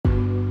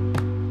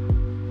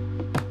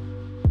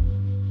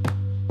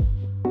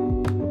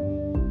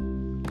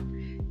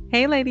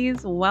Hey,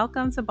 ladies,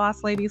 welcome to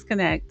Boss Ladies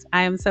Connect.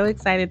 I am so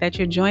excited that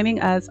you're joining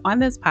us on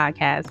this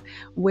podcast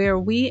where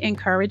we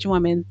encourage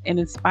women and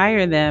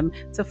inspire them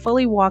to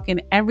fully walk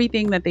in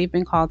everything that they've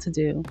been called to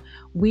do.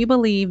 We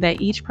believe that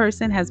each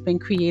person has been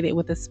created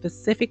with a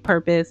specific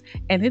purpose,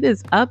 and it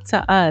is up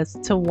to us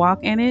to walk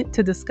in it,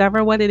 to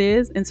discover what it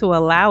is, and to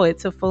allow it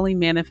to fully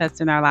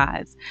manifest in our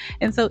lives.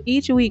 And so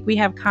each week we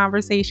have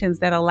conversations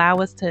that allow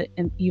us to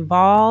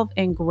evolve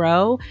and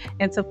grow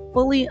and to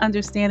fully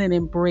understand and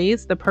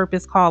embrace the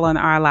purpose call on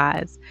our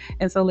lives.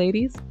 And so,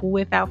 ladies,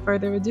 without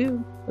further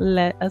ado,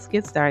 let us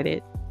get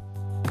started.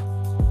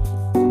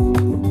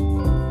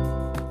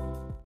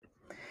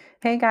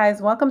 Hey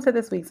guys, welcome to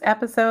this week's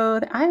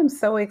episode. I am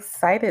so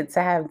excited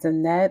to have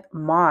Danette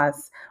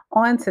Moss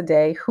on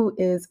today, who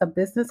is a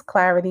business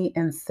clarity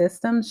and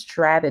systems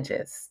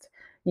strategist.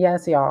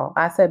 Yes, y'all,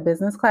 I said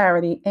business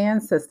clarity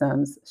and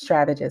systems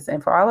strategist.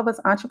 And for all of us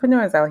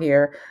entrepreneurs out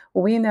here,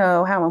 we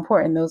know how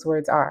important those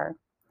words are.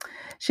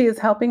 She is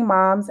helping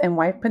moms and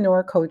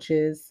wifepreneur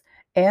coaches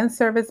and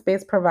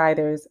service-based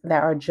providers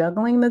that are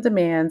juggling the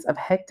demands of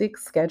hectic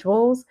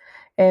schedules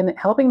and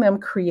helping them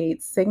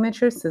create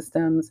signature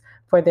systems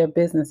for their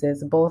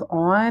businesses, both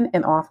on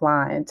and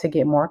offline, to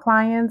get more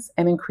clients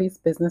and increase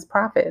business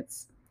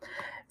profits.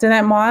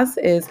 Danette Moss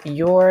is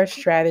your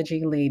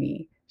strategy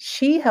lady.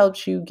 She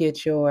helps you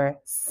get your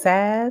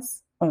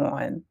SaaS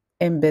on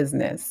in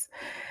business.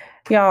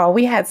 Y'all,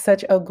 we had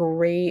such a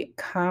great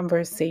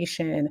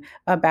conversation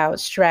about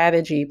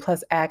strategy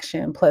plus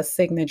action plus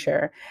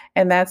signature,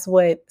 and that's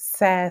what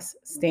SaaS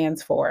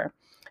stands for.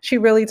 She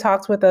really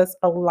talks with us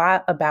a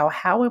lot about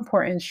how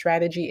important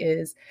strategy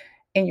is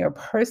in your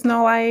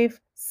personal life,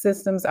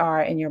 systems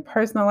are in your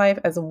personal life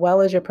as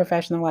well as your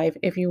professional life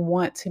if you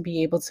want to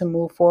be able to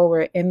move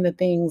forward in the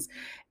things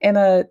in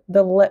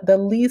the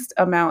least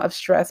amount of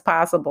stress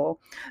possible.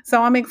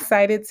 So I'm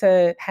excited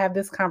to have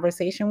this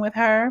conversation with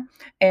her.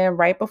 And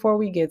right before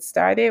we get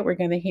started, we're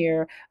going to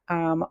hear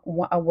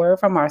a word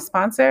from our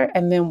sponsor,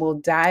 and then we'll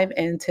dive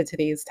into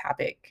today's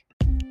topic.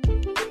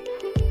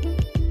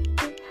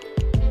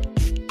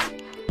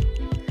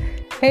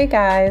 Hey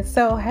guys,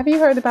 so have you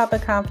heard about the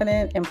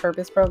Confident and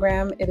Purpose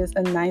program? It is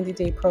a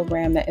 90-day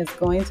program that is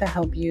going to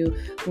help you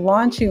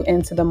launch you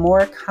into the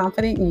more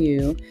confident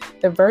you,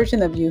 the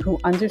version of you who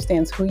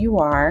understands who you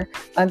are,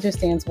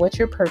 understands what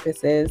your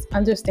purpose is,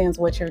 understands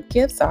what your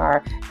gifts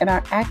are, and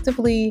are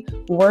actively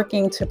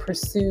working to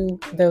pursue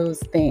those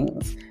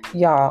things.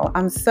 Y'all,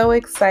 I'm so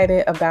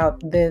excited about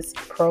this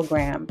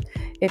program.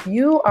 If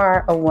you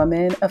are a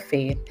woman of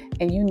faith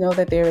and you know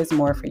that there is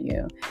more for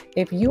you,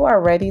 if you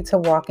are ready to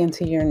walk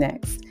into your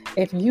next,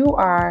 if you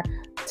are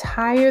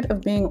tired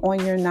of being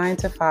on your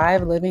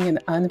 9-to-5, living an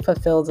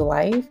unfulfilled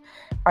life,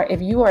 or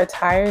if you are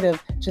tired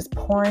of just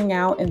pouring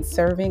out and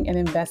serving and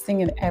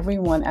investing in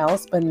everyone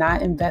else, but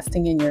not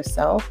investing in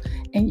yourself,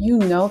 and you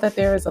know that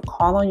there is a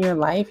call on your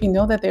life, you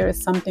know that there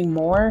is something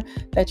more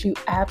that you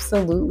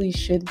absolutely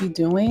should be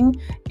doing,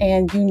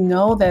 and you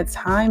know that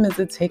time is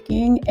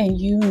a-ticking and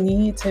you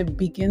need to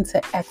begin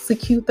to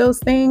execute those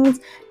things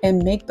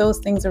and make those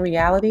things a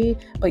reality,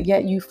 but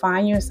yet you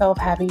find yourself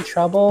having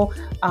trouble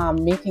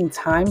making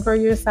time for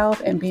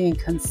yourself and being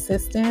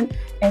consistent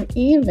and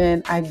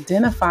even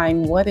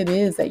identifying what it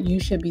is that you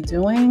should be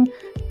doing,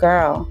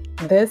 girl,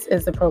 this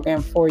is the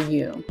program for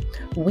you.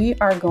 We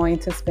are going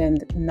to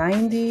spend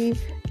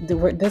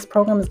this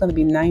program is going to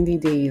be 90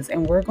 days,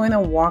 and we're going to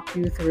walk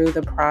you through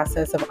the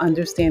process of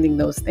understanding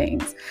those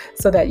things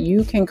so that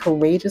you can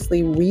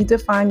courageously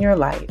redefine your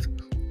life,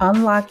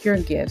 unlock your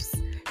gifts,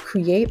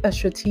 create a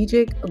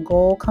strategic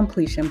goal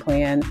completion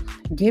plan,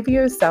 give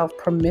yourself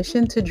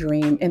permission to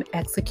dream and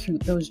execute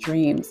those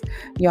dreams.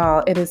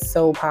 Y'all, it is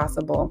so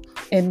possible.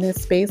 In this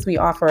space, we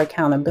offer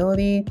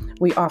accountability,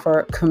 we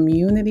offer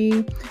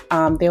community.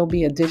 There'll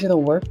be a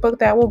digital workbook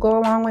that will go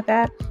along with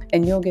that,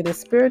 and you'll get a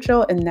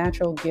spiritual and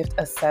natural gift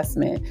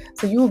assessment.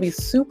 So you will be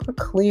super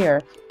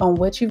clear on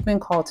what you've been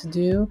called to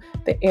do,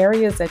 the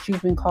areas that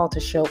you've been called to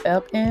show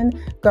up in.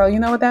 Girl, you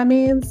know what that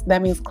means?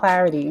 That means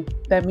clarity.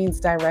 That means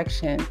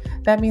direction.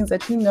 That means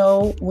that you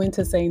know when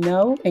to say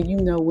no and you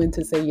know when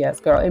to say yes,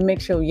 girl. It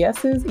makes your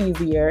yeses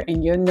easier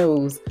and your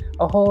no's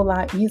a whole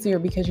lot easier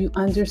because you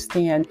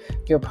understand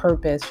your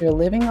purpose. You're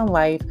living a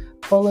life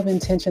full of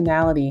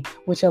intentionality,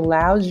 which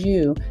allows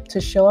you to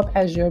show up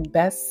as your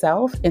best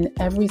self in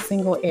every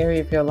single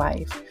area of your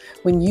life.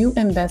 When you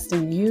invest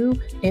in you,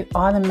 it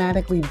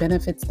automatically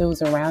benefits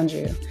those around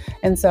you.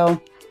 And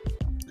so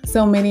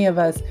many of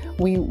us,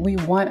 we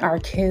want our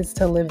kids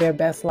to live their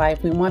best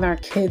life. We want our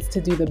kids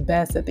to do the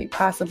best that they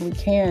possibly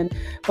can,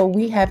 but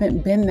we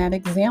haven't been that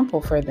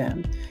example for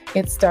them.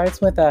 It starts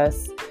with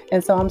us.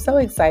 And so I'm so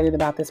excited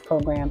about this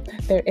program.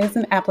 There is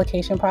an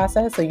application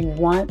process, so you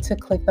want to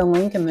click the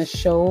link in the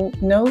show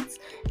notes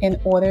in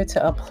order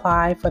to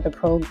apply for the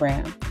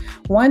program.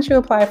 Once you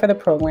apply for the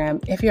program,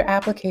 if your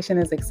application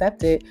is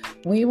accepted,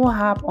 we will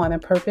hop on a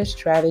purpose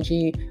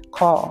strategy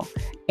call.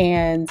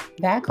 And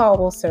that call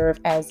will serve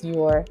as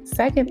your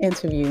second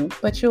interview,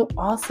 but will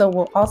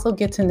also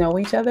get to know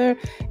each other,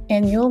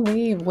 and you'll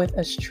leave with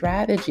a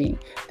strategy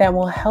that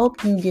will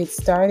help you get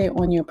started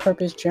on your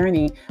purpose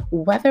journey,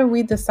 whether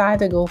we decide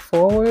to go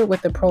forward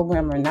with the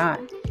program or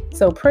not.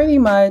 So pretty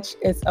much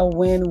it's a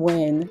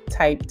win-win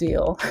type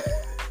deal.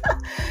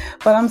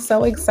 But I'm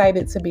so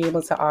excited to be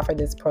able to offer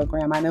this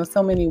program. I know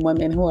so many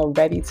women who are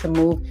ready to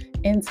move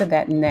into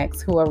that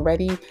next, who are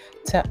ready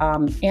to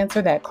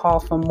answer that call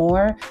for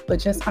more, but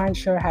just aren't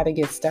sure how to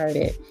get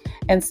started.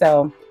 And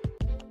so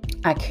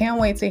I can't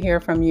wait to hear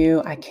from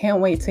you. I can't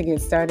wait to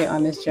get started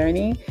on this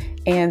journey.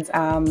 And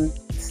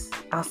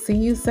I'll see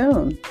you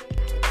soon.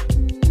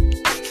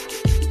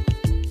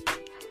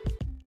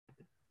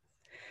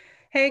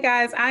 Hey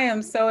guys, I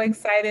am so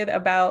excited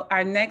about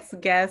our next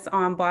guest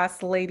on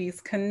Boss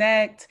Ladies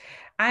Connect.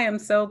 I am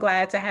so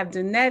glad to have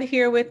Danette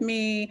here with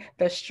me,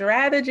 the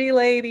strategy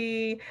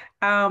lady.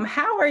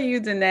 How are you,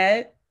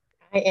 Danette?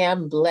 I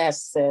am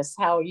blessed, sis.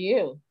 How are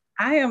you?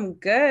 I am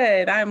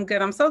good. I'm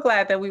good. I'm so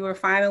glad that we were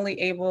finally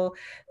able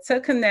to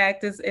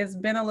connect. It's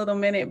been a little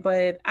minute,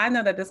 but I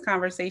know that this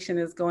conversation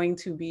is going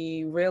to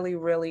be really,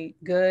 really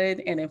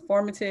good and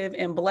informative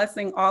and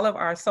blessing all of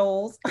our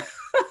souls.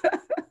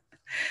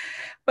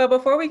 But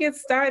before we get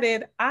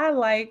started, I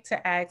like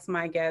to ask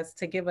my guests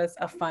to give us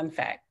a fun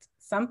fact,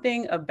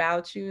 something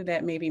about you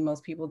that maybe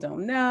most people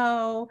don't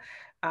know,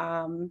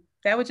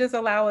 that would just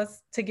allow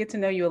us to get to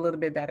know you a little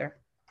bit better.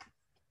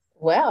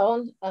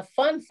 Well, a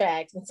fun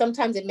fact, and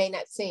sometimes it may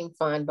not seem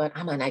fun, but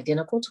I'm an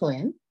identical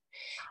twin,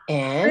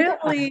 and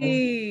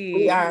we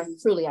Really? are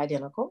truly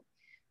identical.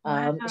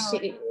 Wow.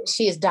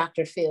 She is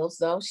Dr. Fields,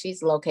 though.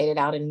 She's located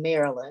out in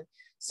Maryland.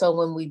 So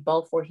when we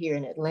both were here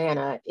in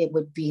Atlanta, it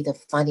would be the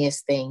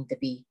funniest thing to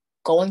be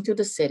going through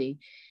the city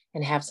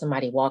and have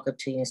somebody walk up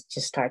to you and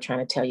just start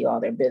trying to tell you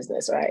all their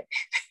business, right?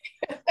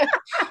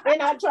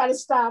 And I try to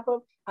stop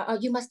them.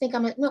 You must think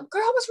I'm a no,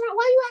 girl. What's wrong?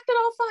 Why are you acting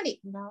all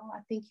funny? No, I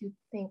think you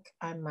think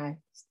I'm my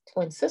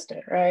twin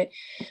sister, right?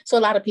 So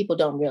a lot of people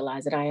don't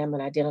realize that I am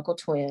an identical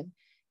twin.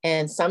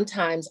 And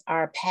sometimes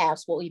our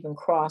paths will even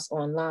cross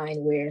online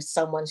where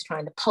someone's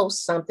trying to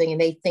post something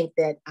and they think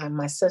that I'm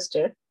my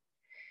sister.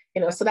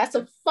 So that's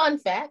a fun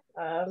fact.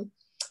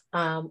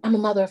 I'm a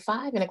mother of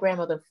 5 and a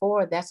grandmother of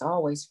 4. That's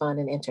always fun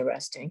and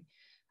interesting.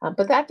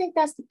 But I think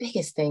that's the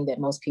biggest thing that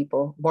most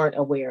people weren't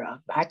aware of.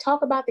 I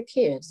talk about the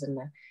kids and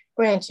the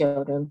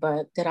grandchildren,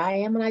 but that I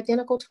am an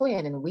identical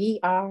twin and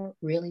we are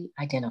really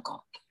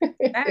identical.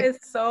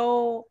 That's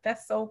so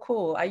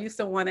cool. I used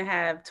to want to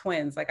have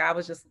twins. Like I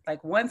was just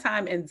like one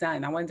time and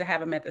done. I wanted to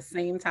have them at the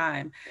same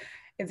time.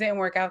 It didn't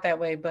work out that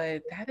way,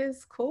 but that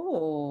is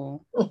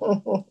cool.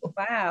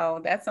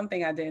 Wow, that's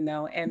something I didn't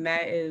know. And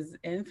that is,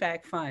 in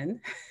fact, fun.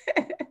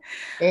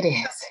 It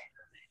is.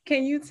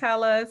 Can you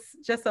tell us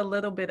just a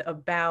little bit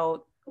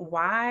about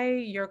why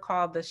you're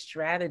called the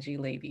strategy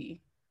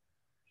lady?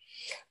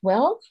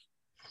 Well,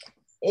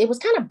 it was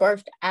kind of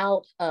birthed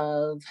out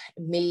of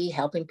me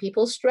helping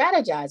people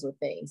strategize with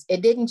things.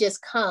 It didn't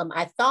just come,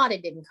 I thought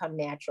it didn't come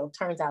natural.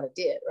 Turns out it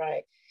did,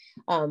 right?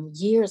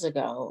 Years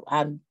ago,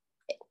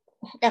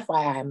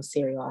 FYI, I'm a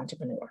serial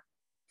entrepreneur,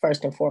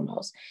 first and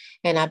foremost.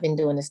 And I've been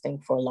doing this thing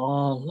for a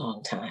long,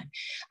 long time.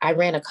 I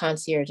ran a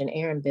concierge and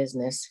errand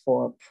business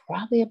for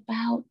probably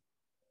about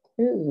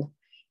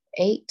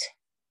 8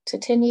 to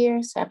 10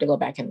 years. I have to go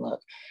back and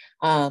look.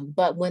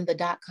 But when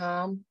the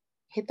 .com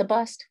hit the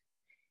bust,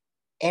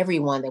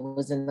 everyone that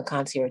was in the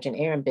concierge and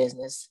errand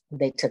business,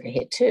 they took a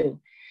hit too.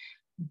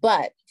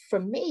 But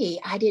for me,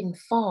 I didn't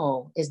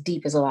fall as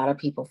deep as a lot of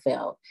people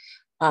felt.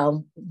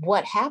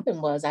 What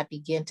happened was I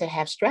began to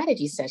have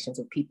strategy sessions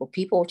with people.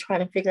 People were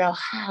trying to figure out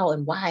how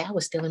and why I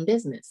was still in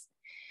business.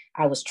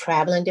 I was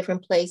traveling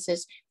different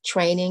places,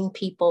 training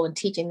people and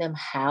teaching them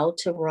how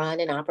to run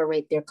and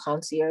operate their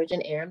concierge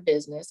and errand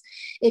business.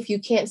 If you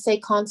can't say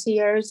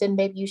concierge, then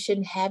maybe you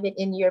shouldn't have it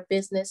in your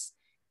business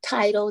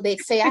title. They'd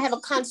say, I have a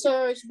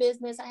concierge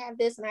business, I have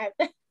this and I have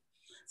that.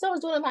 So I was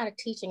doing a lot of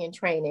teaching and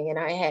training, and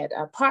I had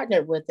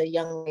partnered with a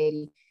young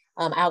lady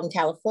out in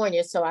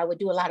California. So I would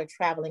do a lot of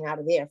traveling out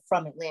of there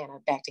from Atlanta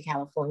back to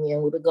California.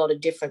 And we would go to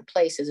different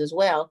places as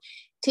well,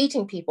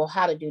 teaching people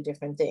how to do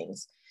different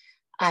things.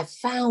 I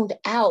found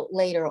out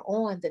later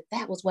on that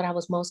that was what I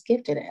was most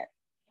gifted at.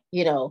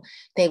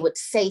 They would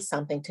say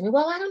something to me,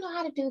 well, I don't know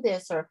how to do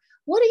this, or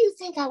what do you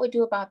think I would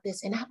do about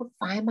this? And I would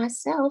find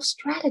myself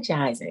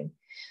strategizing.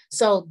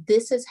 So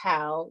this is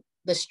how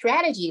the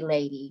strategy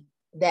lady,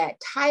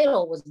 that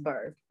title was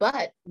birthed.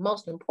 But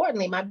most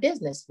importantly, my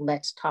business,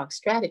 Let's Talk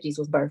Strategies,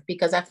 was birthed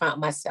because I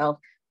found myself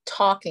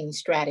talking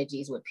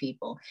strategies with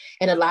people.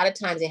 And a lot of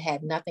times it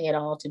had nothing at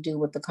all to do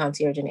with the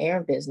concierge and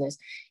errand business.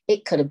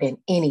 It could have been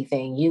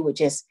anything. You would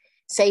just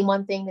say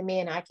one thing to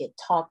me and I could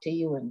talk to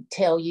you and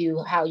tell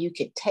you how you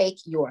could take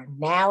your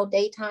now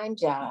daytime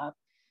job,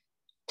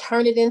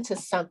 turn it into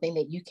something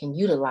that you can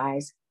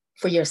utilize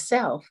for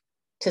yourself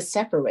to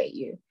separate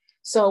you.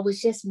 So it was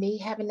just me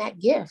having that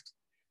gift.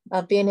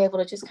 of being able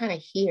to just kind of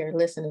hear,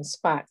 listen, and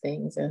spot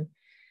things. And,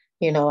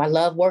 I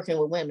love working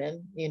with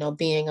women,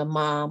 being a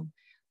mom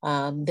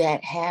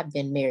that have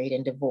been married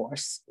and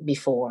divorced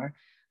before.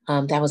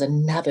 That was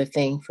another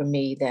thing for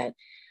me, that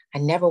I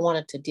never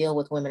wanted to deal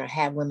with women or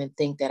have women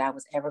think that I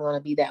was ever going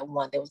to be that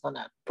one that was going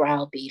to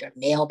browbeat or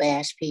male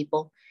bash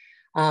people.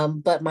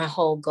 But my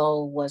whole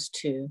goal was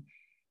to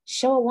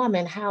show a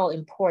woman how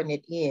important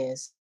it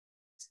is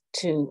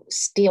to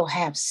still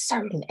have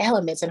certain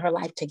elements in her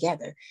life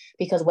together,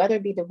 because whether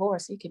it be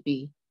divorce, it could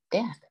be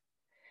death.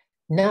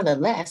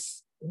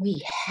 Nonetheless,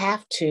 we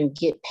have to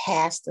get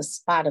past the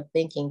spot of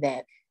thinking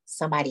that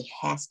somebody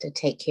has to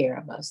take care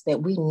of us,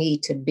 that we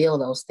need to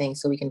build those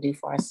things so we can do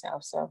for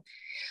ourselves. So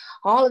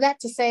all of that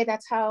to say,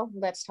 that's how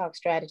Let's Talk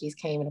Strategies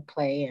came into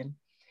play.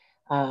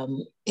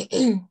 And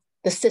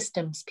the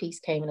systems piece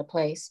came into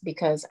place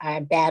because I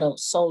battled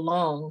so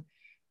long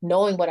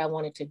knowing what I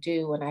wanted to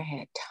do. And I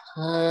had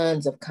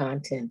tons of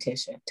content,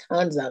 Tisha,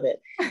 tons of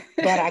it,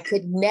 that I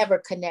could never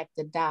connect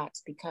the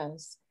dots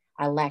because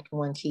I lacked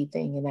one key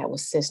thing, and that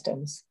was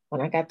systems. When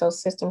I got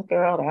those systems,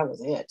 girl, that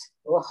was it.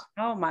 Ugh.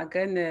 Oh my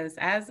goodness.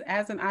 As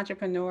an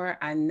entrepreneur,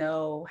 I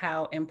know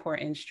how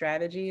important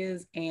strategy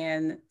is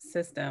and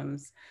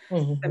systems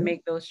to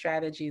make those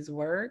strategies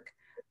work.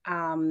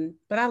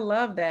 But I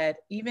love that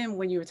even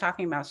when you were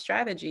talking about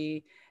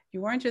strategy, you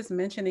weren't just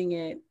mentioning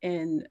it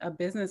in a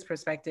business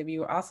perspective,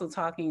 you were also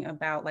talking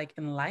about like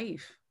in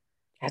life.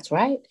 That's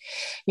right.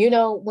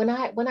 When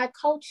I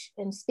coach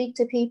and speak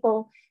to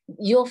people,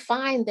 you'll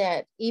find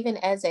that even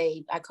as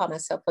I call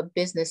myself a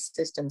business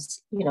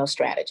systems,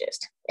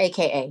 strategist,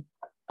 AKA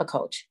a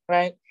coach,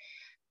 right?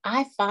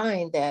 I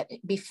find that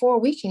before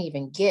we can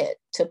even get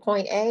to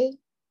point A,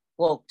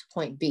 well, to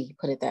point B,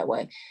 put it that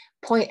way.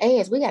 Point A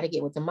is we got to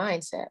get with the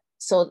mindset.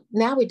 So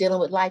now we're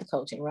dealing with life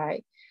coaching,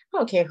 right? I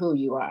don't care who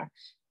you are.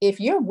 If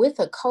you're with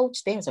a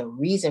coach, there's a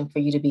reason for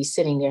you to be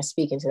sitting there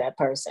speaking to that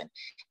person.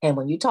 And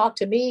when you talk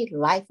to me,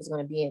 life is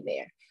going to be in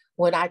there.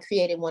 When I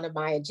created one of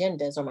my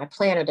agendas or my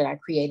planner that I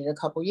created a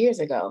couple years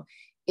ago,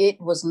 it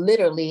was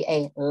literally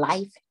a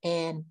life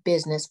and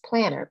business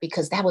planner,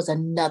 because that was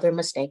another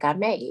mistake I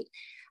made.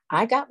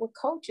 I got with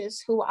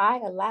coaches who I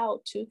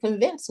allowed to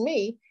convince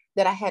me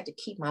that I had to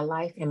keep my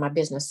life and my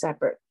business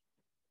separate.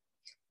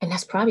 And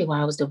that's probably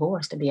why I was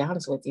divorced, to be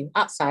honest with you,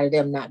 outside of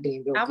them not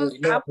being real good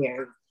in their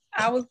marriage.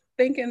 I was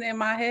thinking in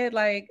my head,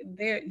 like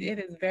it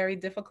is very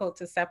difficult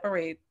to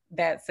separate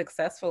that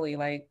successfully.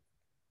 Like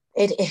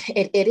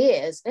it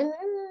is. And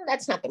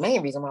that's not the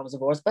main reason why I was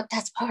divorced, but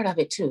that's part of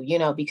it too,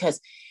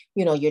 because,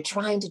 you're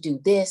trying to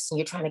do this and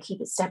you're trying to keep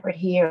it separate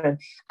here. And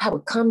I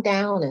would come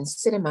down and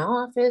sit in my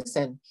office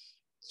and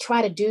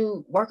try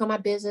to work on my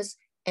business.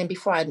 And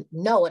before I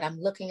know it,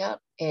 I'm looking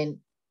up and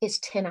it's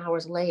 10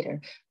 hours later.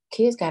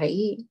 Kids got to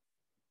eat.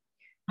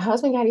 My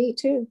husband got to eat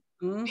too.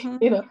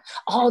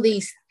 All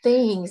these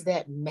things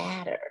that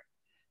matter,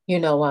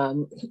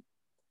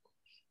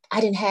 I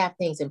didn't have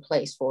things in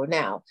place for.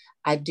 Now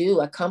I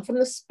come from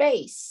the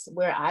space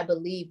where I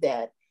believe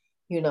that,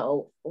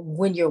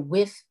 when you're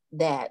with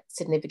that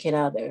significant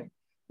other,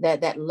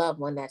 that loved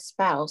one, that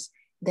spouse,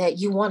 that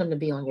you want them to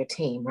be on your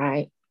team,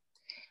 right?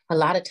 A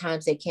lot of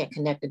times they can't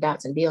connect the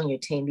dots and be on your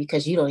team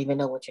because you don't even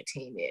know what your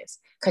team is,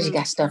 because you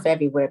got stuff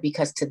everywhere,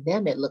 because to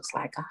them it looks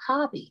like a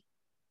hobby.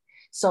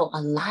 So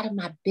a lot of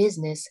my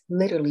business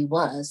literally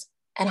was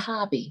a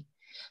hobby.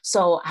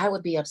 So I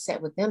would be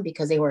upset with them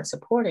because they weren't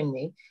supporting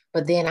me.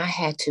 But then I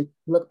had to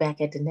look back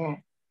at the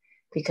net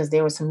because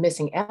there were some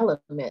missing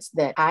elements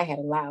that I had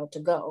allowed to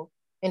go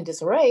in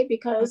disarray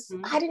because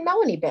I didn't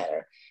know any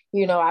better.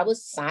 I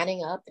was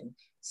signing up and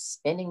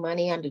spending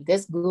money under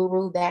this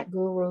guru, that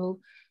guru,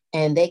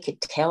 and they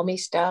could tell me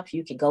stuff.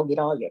 You could go get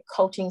all your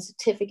coaching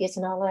certificates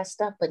and all that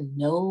stuff, but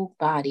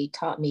nobody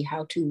taught me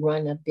how to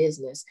run a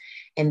business.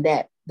 And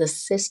that the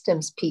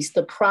systems piece,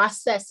 the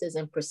processes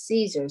and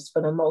procedures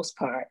for the most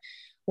part,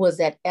 was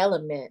that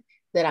element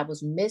that I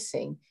was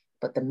missing.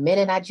 But the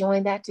minute I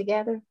joined that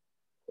together,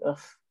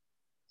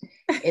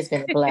 it's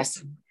been a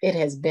blessing. It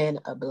has been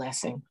a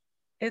blessing.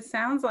 It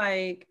sounds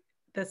like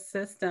the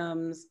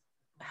systems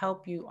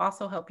help you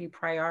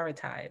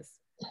prioritize.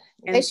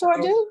 And they sure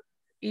do.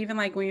 Even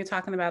like when you're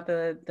talking about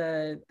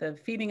the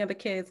feeding of the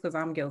kids, because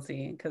I'm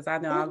guilty, because I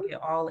know I'll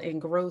get all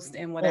engrossed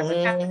in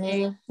whatever's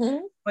happening.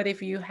 But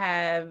if you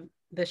have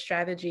the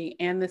strategy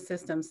and the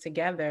systems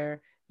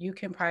together, you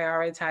can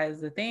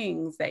prioritize the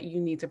things that you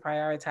need to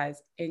prioritize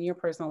in your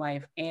personal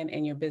life and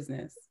in your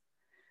business.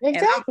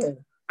 Exactly.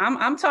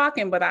 I'm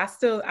talking, but I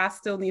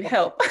still need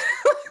help.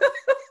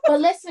 But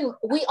listen,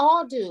 we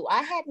all do.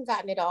 I hadn't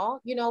gotten it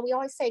all. We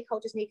always say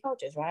coaches need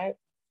coaches, right?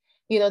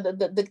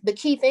 The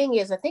key thing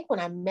is, I think when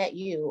I met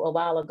you a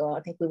while ago,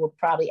 I think we were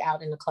probably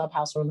out in the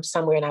clubhouse room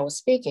somewhere and I was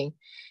speaking,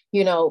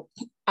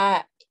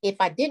 if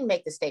I didn't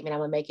make the statement,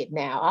 I'm gonna make it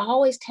now. I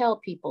always tell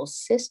people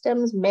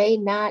systems may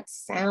not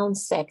sound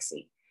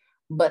sexy,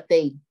 but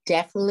they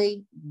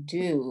definitely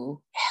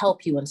do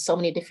help you in so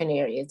many different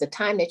areas. The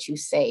time that you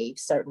save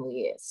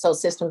certainly is. So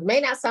systems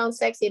may not sound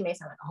sexy. It may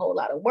sound like a whole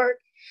lot of work,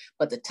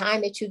 but the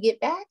time that you get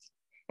back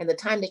And the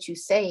time that you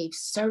save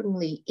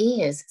certainly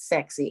is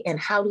sexy. And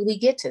how do we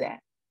get to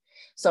that?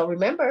 So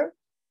remember,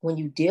 when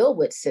you deal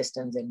with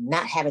systems and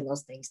not having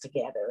those things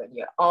together and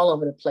you're all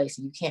over the place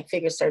and you can't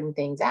figure certain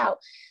things out,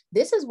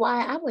 this is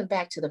why I went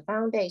back to the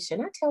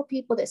foundation. I tell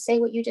people that say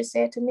what you just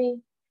said to me,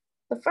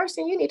 the first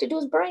thing you need to do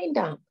is brain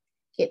dump.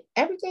 Get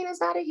everything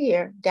that's out of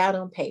here down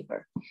on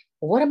paper.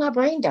 What am I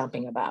brain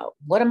dumping about?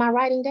 What am I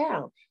writing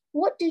down?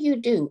 What do you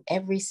do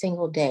every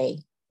single day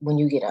when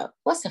you get up?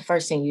 What's the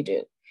first thing you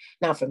do?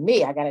 Now, for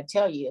me, I got to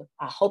tell you,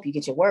 I hope you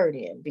get your word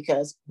in,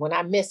 because when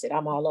I miss it,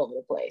 I'm all over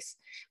the place.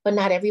 But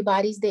not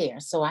everybody's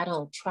there. So I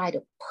don't try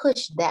to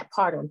push that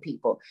part on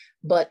people.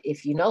 But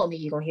if you know me,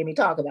 you're going to hear me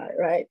talk about it,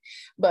 right?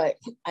 But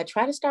I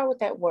try to start with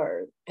that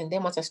word. And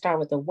then once I start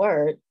with the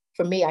word,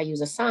 for me, I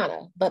use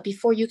Asana. But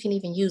before you can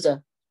even use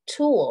a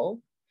tool,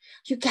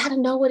 you got to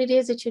know what it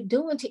is that you're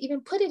doing to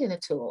even put it in a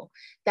tool.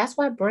 That's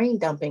why brain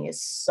dumping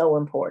is so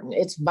important.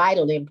 It's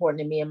vitally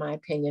important to me, in my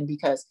opinion,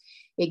 because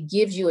it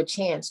gives you a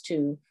chance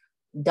to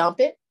dump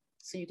it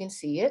so you can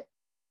see it.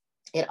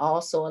 It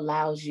also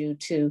allows you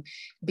to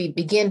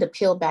begin to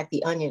peel back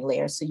the onion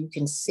layer so you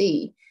can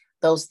see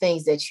those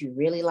things that you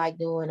really like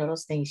doing or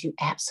those things you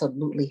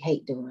absolutely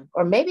hate doing.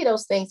 Or maybe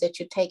those things that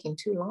you're taking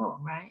too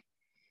long, right?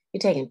 You're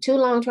taking too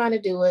long trying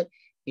to do it.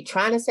 You're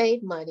trying to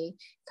save money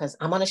because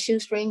I'm on a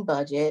shoestring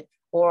budget,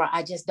 or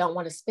I just don't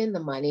want to spend the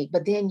money.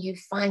 But then you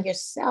find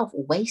yourself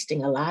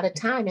wasting a lot of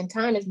time, and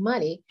time is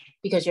money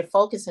because you're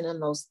focusing on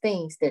those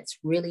things that's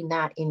really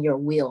not in your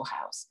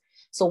wheelhouse.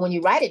 So when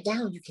you write it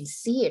down, you can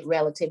see it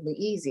relatively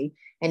easy.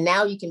 And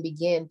now you can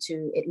begin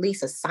to at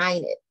least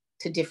assign it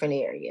to different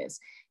areas.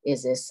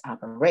 Is this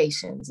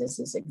operations? Is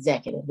this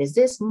executive? Is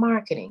this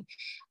marketing?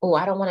 Oh,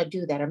 I don't want to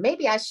do that. Or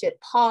maybe I should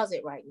pause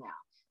it right now.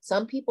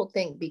 Some people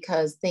think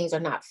because things are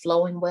not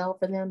flowing well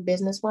for them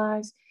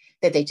business-wise,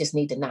 that they just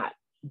need to not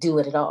do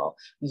it at all.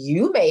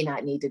 You may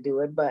not need to do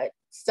it, but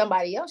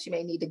somebody else, you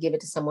may need to give it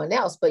to someone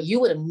else. But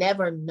you would have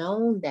never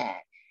known that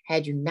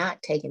had you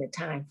not taken the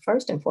time.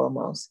 First and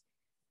foremost,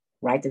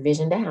 write the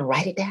vision down,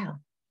 write it down,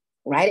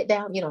 write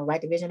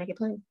the vision, make it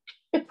plain.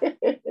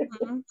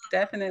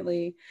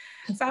 Definitely.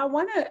 So I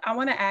want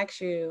to ask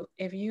you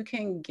if you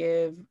can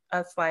give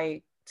us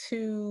like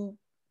 2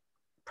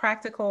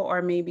 practical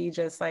or maybe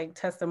just like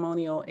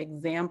testimonial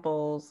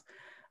examples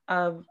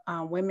of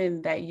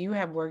women that you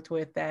have worked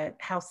with, that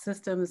how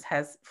systems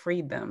has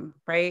freed them,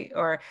 right?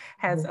 Or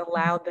has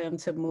allowed them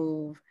to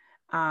move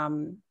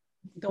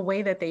the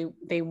way that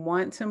they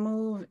want to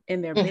move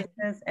in their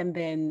business and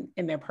then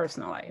in their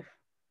personal life.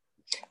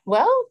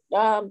 Well,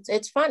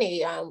 it's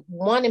funny.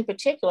 One in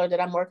particular that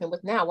I'm working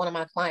with now, one of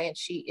my clients,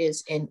 she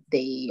is in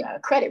the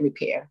credit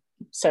repair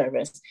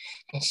service,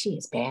 and she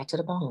is bad to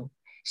the bone.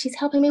 She's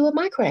helping me with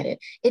my credit.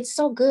 It's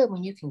so good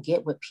when you can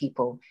get with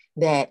people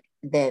that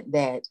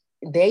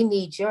they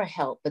need your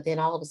help, but then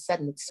all of a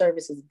sudden the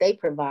services they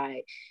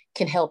provide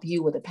can help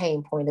you with a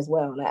pain point as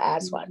well. And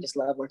that's why I just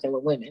love working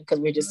with women, because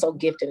we're just so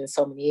gifted in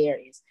so many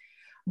areas.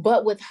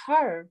 But with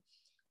her,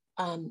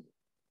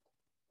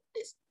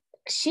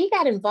 she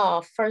got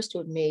involved first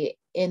with me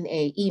in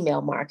a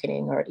email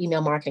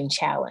marketing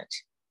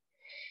challenge.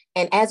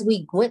 And as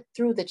we went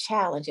through the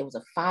challenge, it was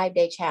a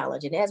 5-day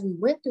challenge. And as we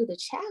went through the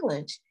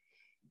challenge,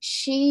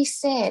 she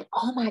said,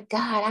 "Oh my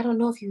God, I don't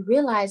know if you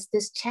realize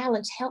this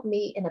challenge helped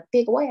me in a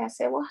big way." I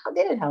said, "Well, how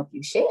did it help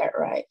you? Share,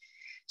 right?"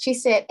 She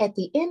said, "At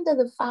the end of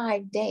the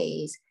 5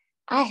 days,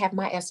 I have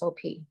my SOP,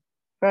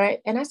 right?"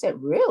 And I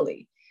said,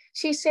 "Really?"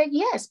 She said,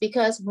 "Yes,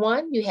 because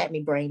one, you had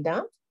me brain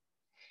dump.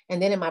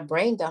 And then in my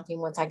brain dumping,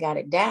 once I got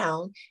it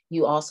down,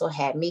 you also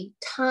had me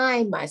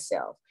time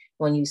myself.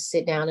 When you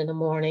sit down in the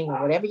morning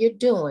or whatever you're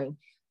doing,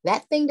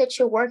 that thing that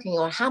you're working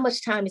on, how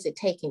much time is it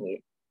taking you?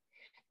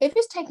 If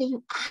it's taking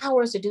you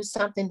hours to do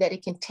something that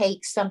it can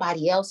take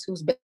somebody else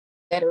who's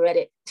better at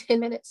it 10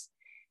 minutes,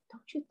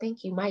 don't you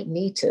think you might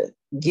need to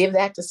give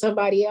that to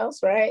somebody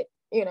else, right?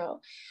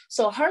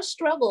 So her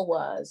struggle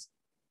was,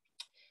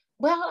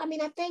 well, I mean,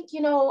 I think,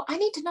 I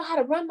need to know how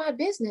to run my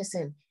business.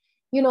 And,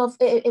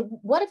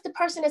 what if the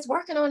person that's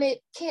working on it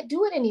can't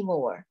do it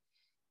anymore?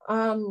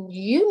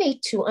 You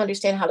need to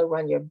understand how to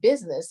run your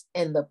business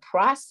and the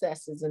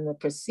processes and the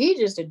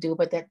procedures to do,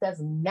 but that does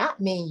not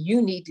mean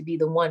you need to be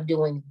the one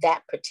doing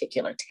that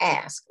particular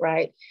task,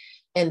 right?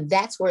 And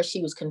that's where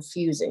she was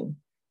confusing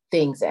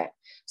things at.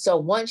 So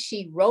once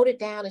she wrote it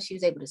down and she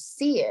was able to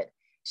see it,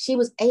 she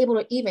was able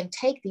to even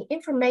take the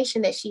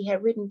information that she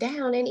had written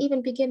down and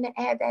even begin to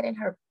add that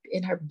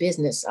in her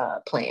business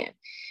plan.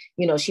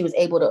 She was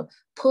able to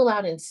pull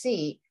out and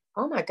see,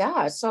 oh my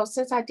God, so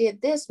since I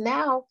did this,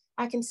 now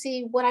I can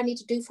see what I need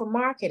to do for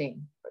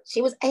marketing.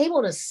 She was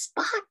able to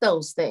spot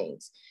those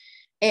things.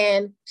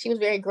 And she was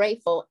very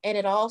grateful. And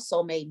it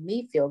also made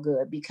me feel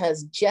good,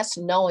 because just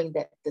knowing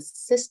that the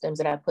systems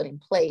that I put in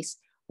place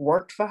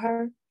worked for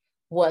her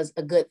was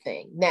a good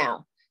thing.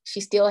 Now,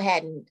 she still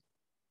hadn't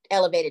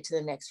elevated to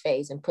the next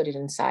phase and put it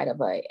inside of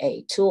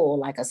a tool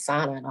like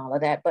Asana and all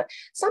of that. But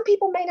some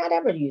people may not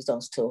ever use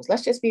those tools.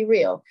 Let's just be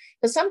real.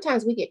 Because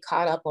sometimes we get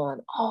caught up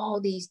on all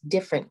these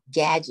different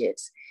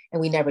gadgets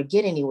and we never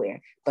get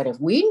anywhere. But if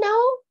we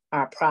know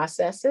our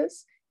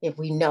processes, if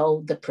we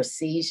know the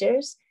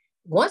procedures,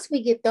 once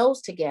we get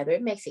those together,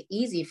 it makes it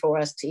easy for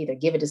us to either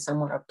give it to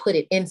someone or put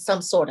it in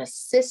some sort of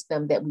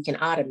system that we can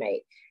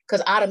automate.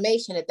 Because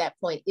automation at that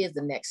point is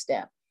the next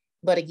step.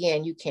 But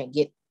again, you can't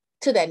get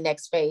to that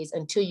next phase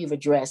until you've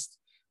addressed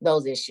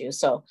those issues.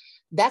 So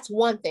that's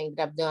one thing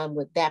that I've done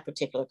with that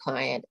particular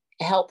client,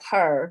 help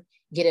her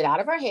get it out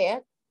of her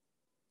head,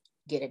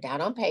 get it down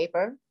on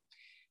paper.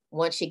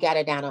 Once she got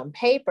it down on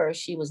paper,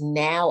 she was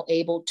now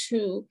able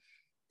to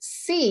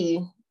see,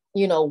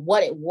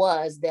 what it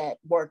was that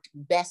worked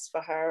best for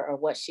her or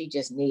what she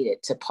just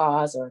needed to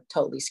pause or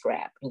totally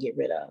scrap and get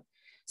rid of.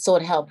 So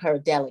it helped her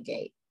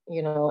delegate,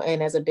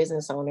 and as a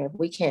business owner, if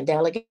we can't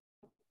delegate,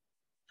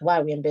 why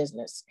are we in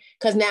business?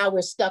 Because now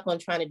we're stuck on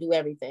trying to do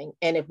everything.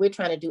 And if we're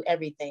trying to do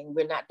everything,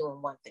 we're not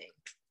doing one thing.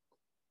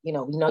 We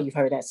know you've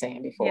heard that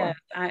saying before. Yeah,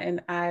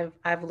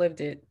 I've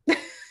lived it.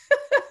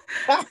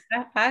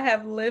 I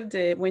have lived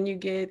it. When you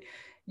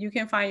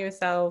can find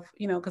yourself,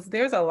 because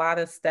there's a lot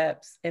of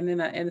steps, and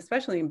then and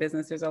especially in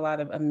business, there's a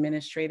lot of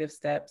administrative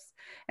steps.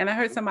 And I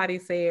heard somebody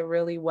say it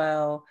really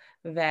well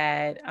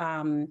that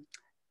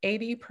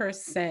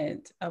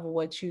 80% of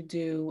what you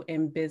do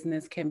in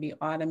business can be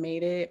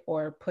automated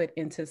or put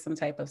into some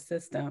type of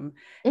system.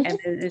 Mm-hmm. And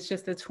then it's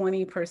just the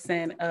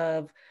 20%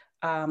 of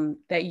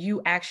that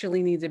you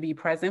actually need to be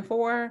present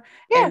for,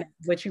 and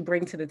what you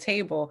bring to the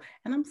table.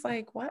 And I'm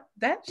like, what?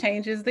 That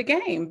changes the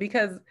game,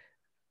 because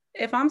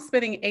if I'm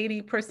spending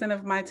 80%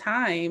 of my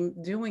time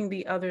doing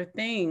the other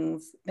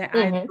things that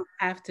I don't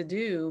have to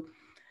do,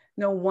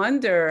 no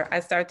wonder I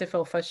start to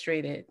feel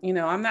frustrated.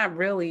 I'm not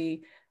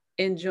really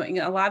enjoying.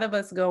 A lot of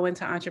us go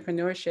into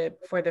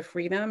entrepreneurship for the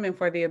freedom and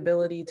for the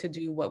ability to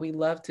do what we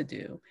love to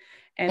do.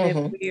 And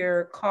if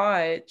we're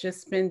caught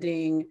just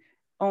spending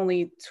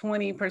only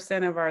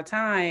 20% of our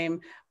time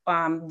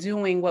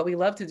doing what we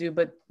love to do,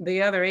 but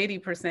the other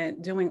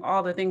 80% doing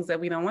all the things that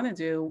we don't want to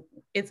do,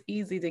 it's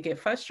easy to get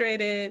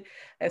frustrated,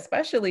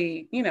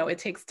 especially, it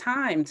takes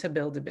time to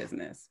build a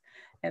business.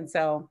 And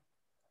so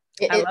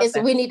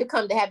we need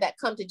to have that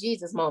come to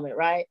Jesus moment,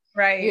 right?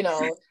 Right.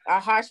 Our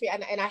hearts,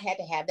 and I had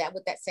to have that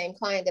with that same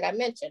client that I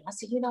mentioned. I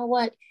said, you know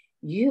what?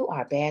 You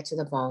are bad to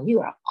the bone.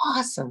 You are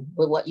awesome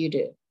with what you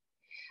do.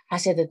 I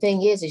said, the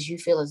thing is you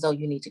feel as though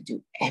you need to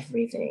do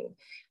everything.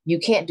 You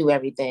can't do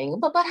everything.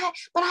 But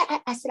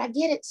I said, I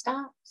get it.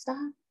 Stop.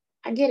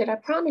 I get it. I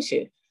promise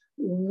you.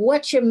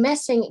 What you're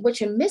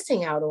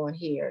missing out on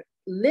here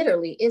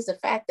literally is the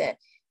fact that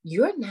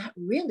you're not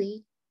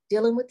really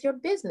dealing with your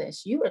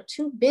business. You are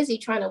too busy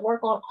trying to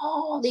work on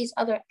all these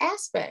other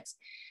aspects.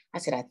 I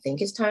said, I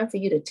think it's time for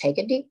you to take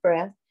a deep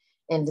breath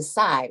and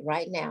decide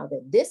right now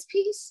that this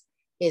piece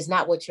is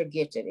not what you're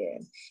gifted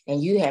in.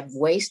 And you have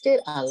wasted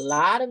a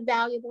lot of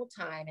valuable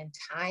time, and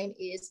time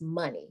is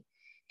money.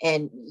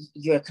 And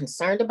you're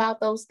concerned about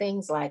those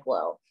things like,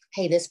 well,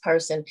 hey, this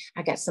person,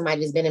 I got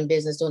somebody that's been in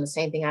business doing the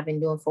same thing I've been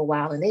doing for a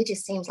while, and it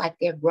just seems like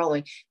they're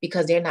growing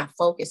because they're not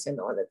focusing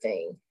on the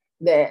thing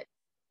that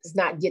is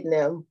not getting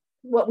them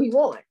what we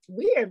want.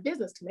 We're in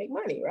business to make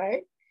money,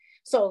 right?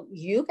 So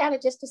you got to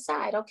just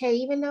decide, okay,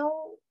 even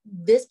though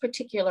this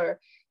particular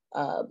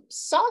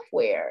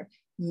software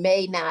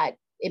may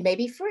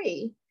be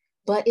free,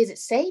 but is it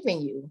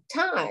saving you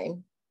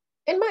time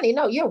and money?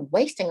 No, you're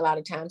wasting a lot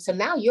of time. So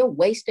now you're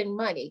wasting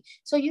money.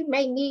 So you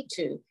may need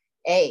to,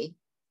 A,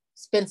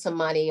 spend some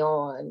money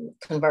on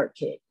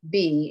ConvertKit,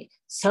 B,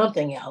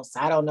 something else.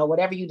 I don't know,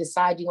 whatever you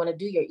decide you want to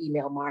do your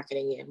email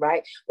marketing in,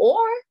 right?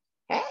 Or,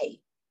 hey,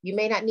 you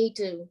may need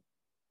to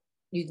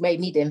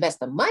invest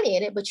the money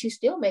in it, but you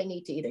still may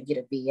need to either get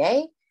a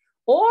VA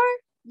or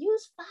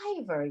use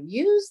Fiverr,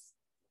 use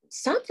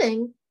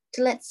something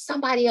to let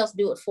somebody else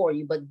do it for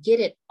you, but get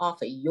it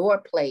off of your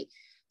plate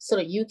so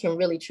that you can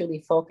really truly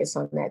focus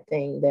on that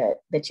thing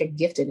that you're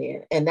gifted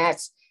in. And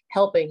that's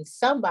helping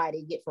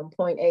somebody get from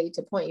point A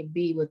to point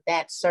B with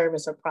that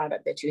service or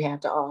product that you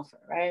have to offer,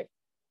 right?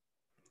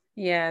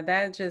 Yeah,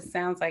 that just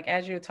sounds like,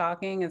 as you're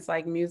talking, it's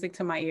like music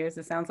to my ears.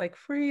 It sounds like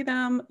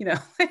freedom,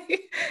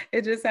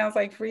 it just sounds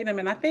like freedom.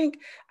 And I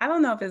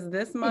don't know if it's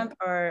this month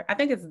or I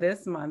think it's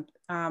this month.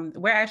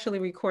 We're actually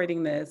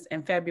recording this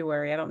in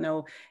February. I don't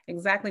know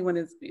exactly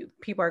when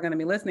people are going to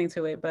be listening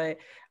to it, but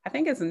I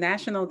think it's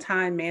National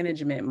Time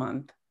Management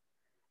Month.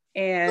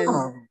 And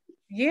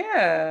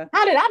yeah.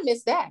 How did I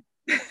miss that?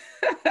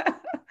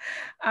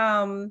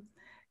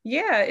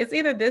 Yeah, it's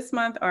either this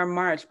month or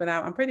March, but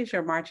I'm pretty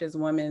sure March is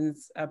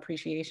Women's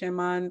Appreciation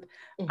Month.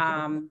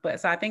 But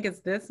so I think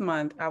it's this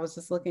month. I was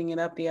just looking it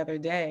up the other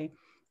day,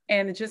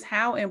 and just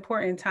how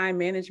important time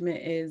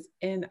management is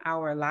in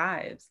our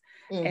lives.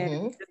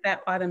 And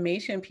that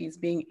automation piece,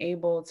 being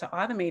able to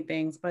automate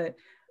things. But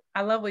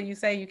I love what you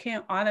say, you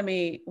can't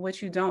automate what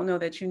you don't know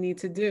that you need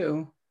to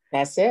do.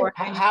 That's it.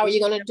 How are you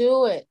going to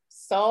do it?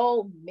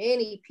 So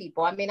many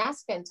people. I mean, I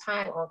spend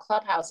time on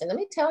Clubhouse, and let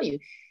me tell you,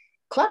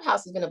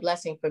 Clubhouse has been a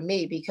blessing for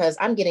me because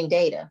I'm getting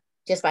data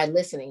just by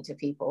listening to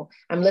people.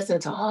 I'm listening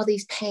to all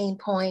these pain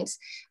points.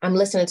 I'm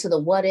listening to the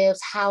what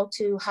ifs, how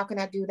can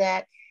I do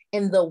that?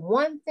 And the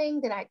one thing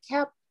that I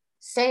kept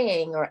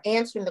saying or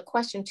answering the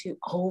question to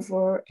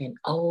over and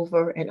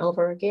over and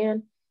over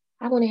again,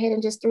 I went ahead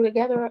and just threw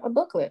together a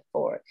booklet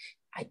for it.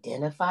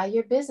 Identify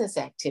your business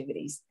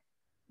activities.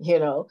 You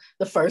know,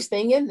 the first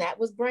thing in that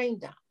was brain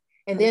dump.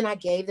 And then I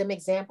gave them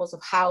examples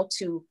of how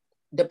to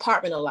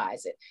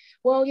departmentalize it.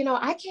 Well, you know,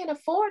 I can't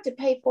afford to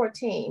pay for a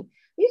team.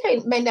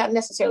 May not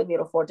necessarily be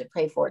able to afford to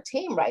pay for a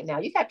team right now.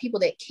 You got people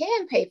that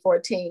can pay for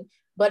a team,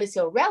 but it's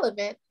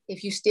irrelevant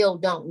if you still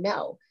don't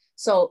know.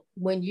 So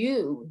when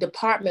you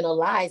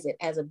departmentalize it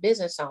as a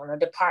business owner,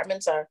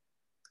 departments are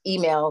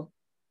email,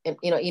 and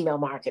email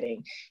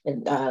marketing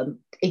and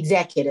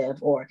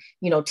executive, or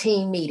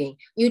team meeting.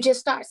 You just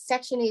start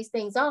sectioning these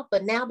things off.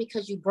 But now,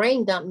 because you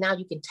brain dump, now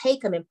you can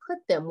take them and put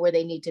them where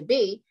they need to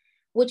be,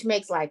 which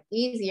makes life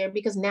easier,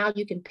 because now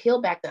you can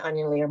peel back the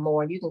onion layer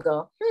more, and you can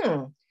go,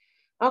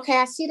 okay,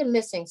 I see the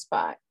missing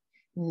spot.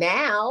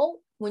 Now,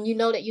 when you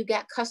know that you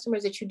got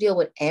customers that you deal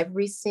with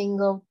every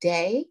single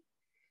day,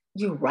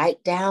 you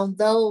write down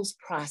those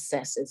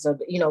processes, or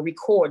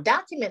record,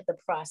 document the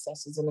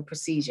processes and the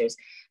procedures.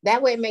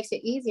 That way it makes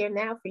it easier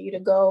now for you to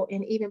go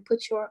and even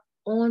put your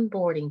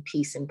onboarding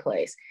piece in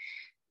place.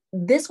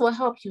 This will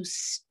help you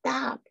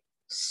stop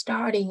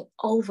starting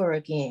over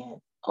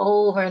again,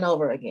 over and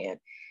over again.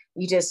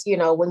 You just,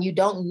 when you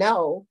don't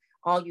know,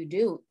 all you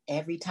do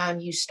every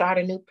time you start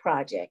a new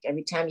project,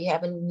 every time you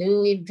have a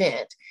new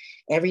event,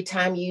 every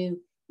time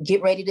you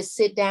get ready to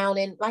sit down,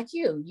 and like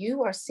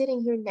you are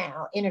sitting here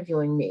now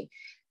interviewing me,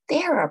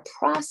 there are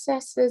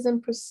processes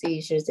and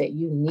procedures that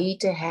you need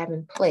to have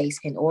in place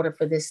in order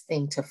for this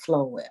thing to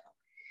flow well.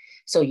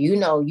 So, you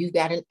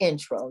got an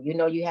intro,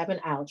 you have an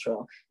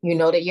outro,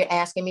 that you're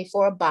asking me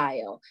for a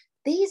bio.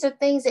 These are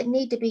things that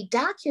need to be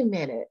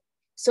documented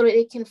so that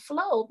it can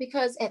flow,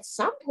 because at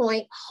some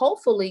point,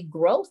 hopefully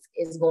growth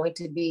is going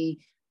to be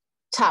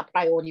top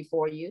priority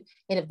for you.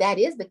 And if that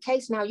is the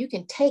case, now you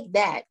can take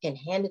that and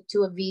hand it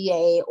to a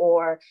VA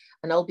or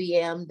an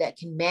OBM that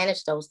can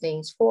manage those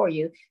things for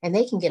you. And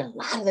they can get a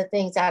lot of the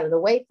things out of the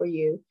way for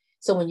you.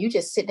 So when you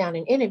just sit down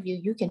and interview,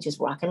 you can just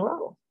rock and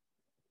roll.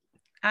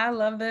 I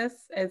love this.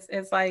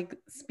 It's like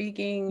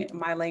speaking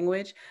my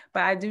language,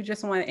 but I do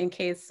just want, in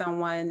case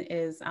someone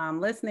is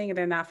listening and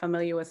they're not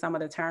familiar with some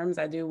of the terms,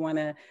 I do want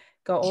to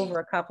go over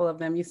a couple of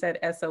them. You said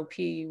SOP,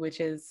 which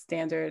is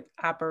standard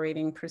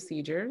operating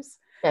procedures.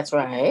 That's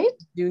right.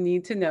 You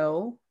need to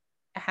know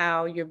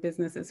how your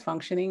business is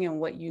functioning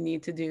and what you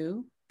need to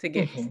do to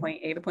get from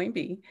point A to point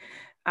B.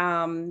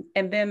 And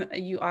then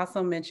you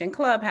also mentioned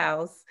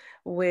Clubhouse,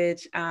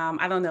 which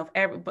I don't know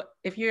but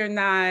if you're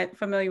not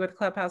familiar with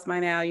Clubhouse by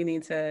now, you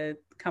need to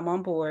come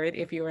on board.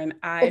 If you're an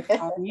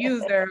iPhone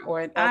user or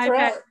an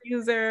iPad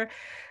user,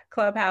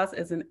 Clubhouse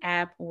is an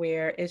app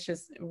where it's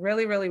just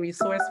really, really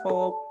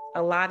resourceful,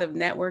 a lot of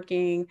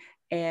networking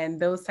and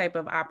those type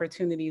of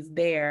opportunities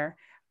there.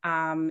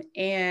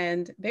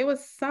 And there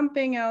was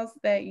something else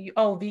that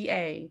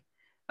VA,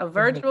 a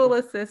virtual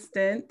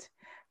assistant,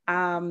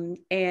 and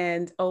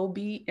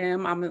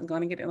OBM, I'm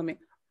going to get it,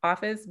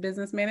 office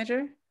business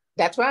manager.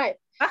 That's right.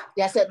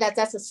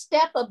 That's a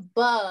step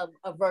above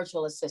a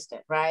virtual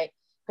assistant, right?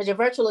 Because your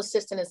virtual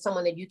assistant is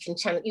someone that you can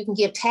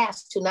give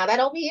tasks to. Now that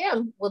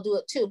OBM will do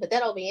it too, but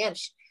that OBM,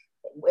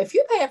 if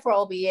you pay for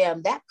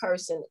OBM, that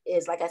person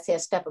is, like I said, a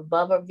step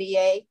above a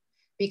VA,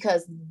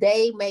 because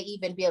they may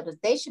even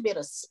they should be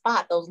able to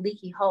spot those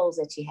leaky holes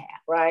that you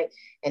have, right?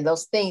 And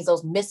those things,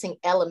 those missing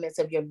elements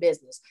of your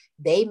business.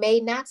 They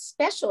may not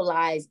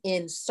specialize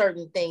in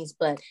certain things,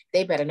 but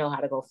they better know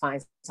how to go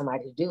find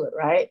somebody to do it,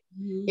 right?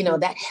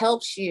 That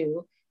helps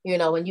you,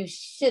 and you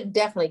should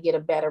definitely get a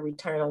better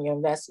return on your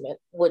investment,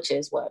 which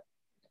is what?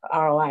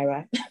 ROI,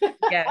 right?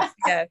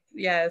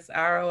 yes,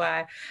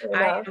 ROI.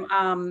 I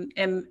am,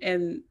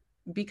 and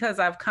because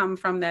I've come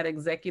from that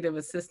executive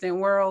assistant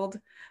world,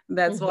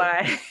 that's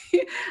why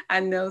I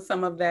know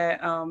some of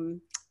that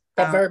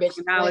verbiage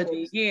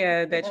technology,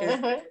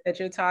 that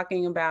you're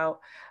talking about.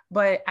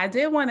 But I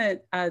did want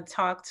to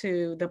talk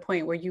to the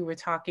point where you were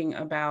talking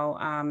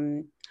about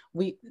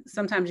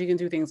sometimes you can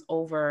do things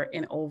over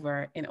and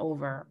over and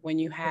over when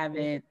you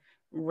haven't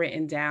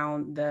written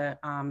down the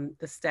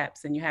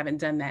steps and you haven't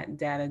done that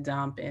data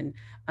dump and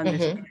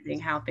understanding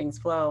how things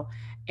flow.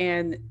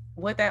 And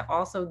what that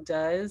also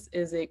does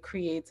is it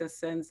creates a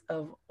sense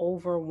of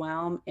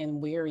overwhelm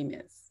and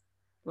weariness.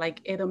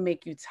 Like it'll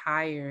make you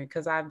tired,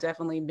 because I've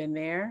definitely been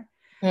there.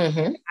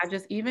 I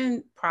just,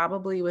 even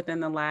probably within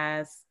the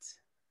last,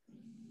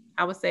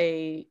 I would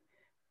say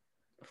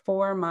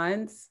 4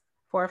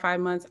 or 5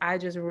 months, I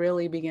just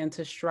really began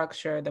to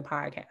structure the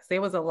podcast.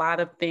 There was a lot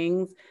of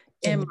things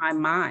in my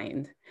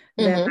mind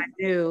that I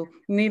knew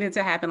needed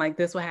to happen. Like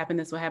this will happen,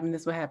 this will happen,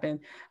 this will happen.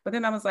 But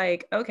then I was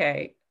like,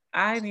 okay,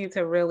 I need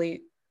to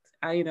really,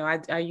 I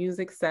use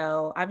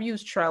Excel. I've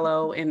used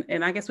Trello,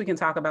 and I guess we can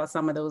talk about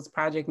some of those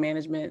project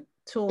management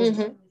tools.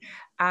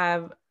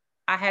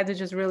 I had to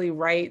just really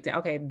write down,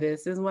 okay,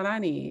 this is what I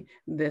need.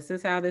 This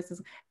is how this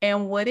is.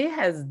 And what it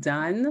has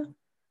done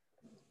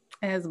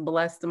has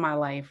blessed my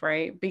life,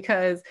 right?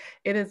 Because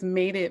it has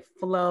made it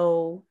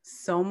flow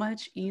so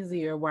much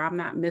easier where I'm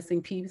not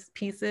missing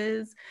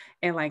pieces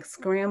and like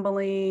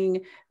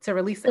scrambling to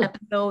release the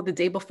episode the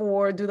day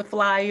before, do the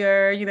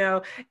flyer,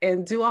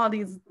 and do all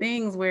these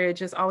things where it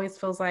just always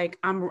feels like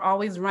I'm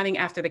always running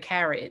after the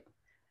carrot,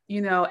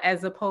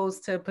 as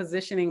opposed to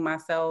positioning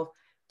myself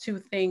to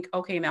think,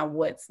 okay, now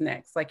what's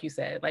next? Like you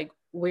said, like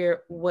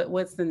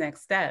what's the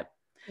next step?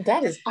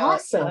 That is So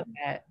awesome.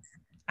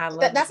 I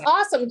love that. That's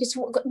awesome. Just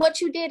what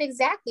you did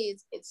exactly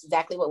is it's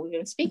exactly what we've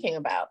been speaking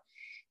about.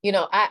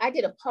 I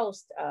did a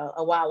post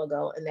a while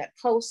ago, and that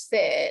post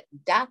said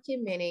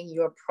documenting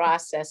your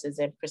processes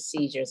and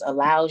procedures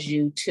allows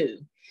you to,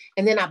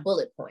 and then I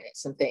bullet pointed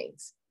some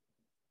things.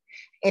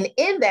 And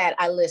in that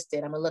I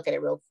listed, I'm gonna look at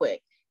it real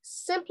quick,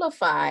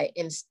 simplify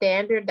and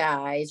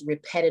standardize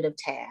repetitive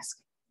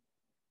tasks.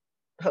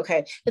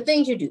 Okay, the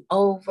things you do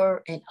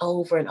over and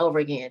over and over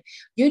again.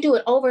 You do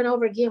it over and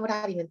over again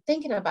without even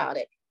thinking about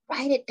it.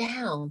 Write it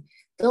down.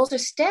 Those are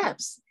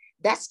steps.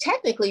 That's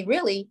technically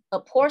really a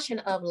portion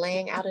of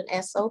laying out an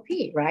SOP,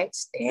 right?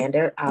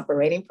 Standard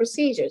operating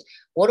procedures.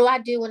 What do I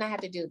do when I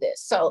have to do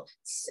this? So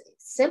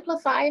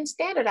simplify and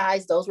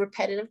standardize those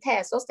repetitive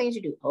tasks, those things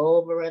you do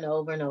over and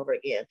over and over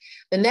again.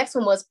 The next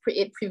one was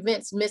it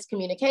prevents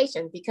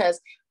miscommunication, because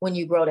when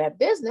you grow that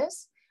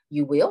business,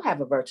 you will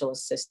have a virtual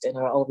assistant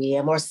or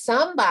OBM or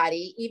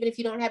somebody. Even if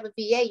you don't have a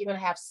VA, you're going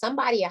to have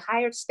somebody, a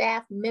hired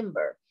staff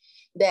member,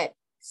 that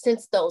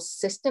since those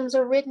systems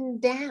are written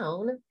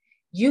down,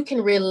 you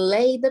can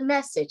relay the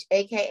message,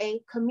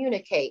 AKA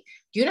communicate.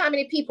 Do you know how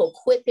many people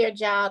quit their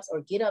jobs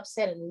or get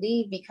upset and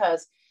leave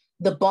because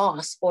the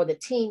boss or the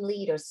team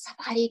lead or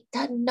somebody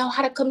doesn't know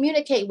how to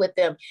communicate with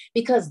them,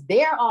 because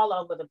they're all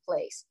over the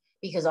place,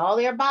 because all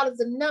they're about is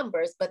the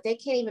numbers, but they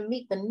can't even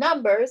meet the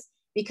numbers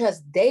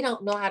because they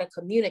don't know how to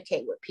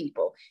communicate with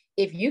people.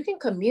 If you can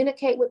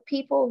communicate with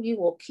people, you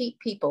will keep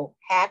people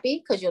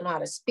happy because you'll know how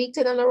to speak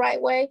to them the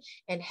right way,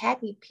 and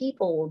happy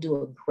people will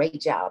do a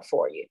great job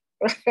for you,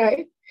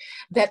 right?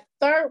 That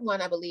third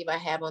one I believe I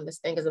have on this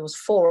thing, because it was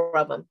 4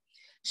 of them.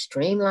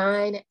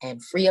 Streamline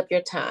and free up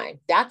your time.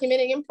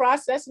 Documenting and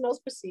processing those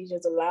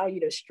procedures allow you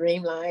to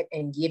streamline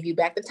and give you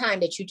back the time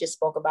that you just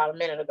spoke about a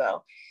minute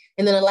ago.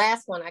 And then the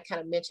last one, I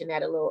kind of mentioned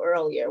that a little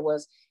earlier,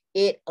 was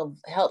it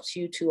helps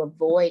you to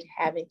avoid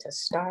having to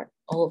start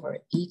over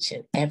each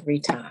and every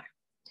time.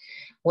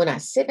 When I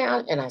sit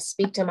down and I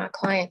speak to my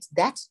clients,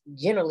 that's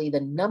generally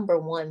the number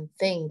one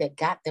thing that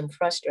got them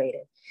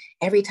frustrated.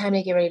 Every time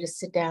they get ready to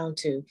sit down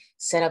to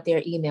set up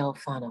their email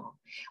funnel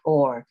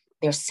or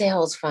their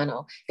sales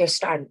funnel, they're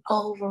starting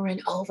over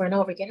and over and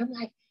over again. I'm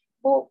like,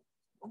 well,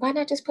 why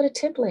not just put a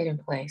template in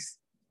place?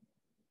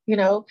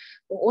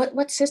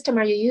 What system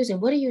are you using?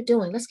 What are you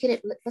doing? Let's get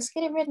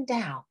it written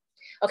down.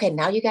 Okay,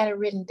 now you got it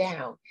written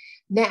down.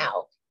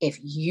 Now, if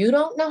you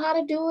don't know how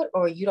to do it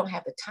or you don't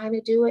have the time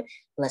to do it,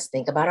 let's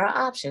think about our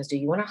options. Do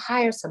you want to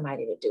hire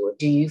somebody to do it?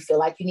 Do you feel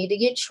like you need to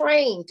get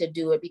trained to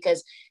do it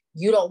because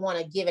you don't want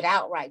to give it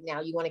out right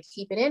now? You want to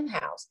keep it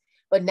in-house.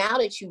 But now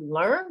that you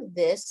learned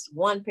this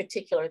one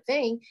particular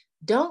thing,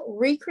 don't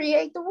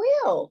recreate the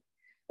wheel.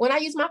 When I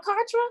use my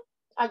Kartra,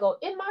 I go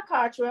in my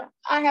Kartra,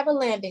 I have a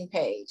landing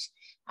page.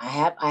 I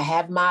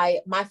have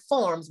my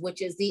forms,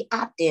 which is the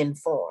opt-in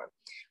form.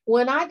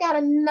 When I got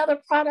another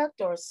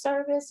product or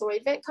service or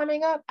event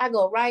coming up, I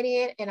go right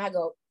in and I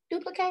go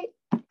duplicate.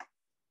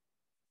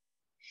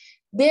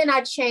 Then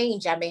I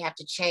may have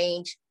to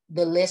change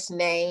the list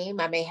name.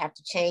 I may have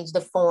to change the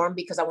form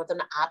because I want them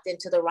to opt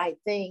into the right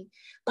thing,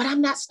 but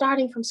I'm not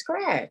starting from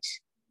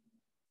scratch.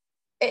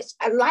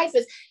 Life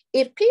is,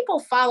 if people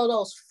follow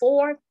those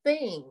 4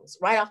 things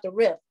right off the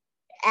rip,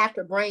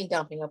 after brain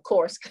dumping, of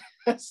course,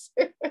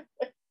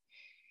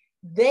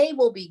 they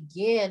will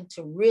begin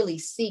to really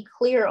see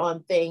clear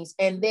on things.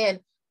 And then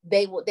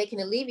they can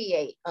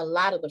alleviate a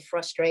lot of the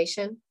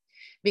frustration,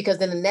 because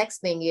then the next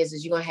thing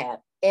is you're going to have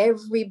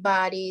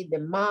everybody, the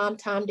mom,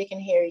 Tom, Dick,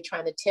 and Harry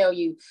trying to tell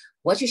you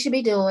what you should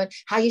be doing,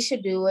 how you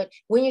should do it,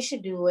 when you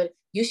should do it.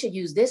 You should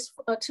use this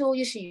tool.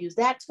 You should use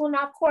that tool.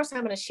 Now, of course,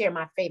 I'm going to share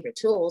my favorite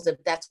tools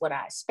if that's what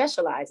I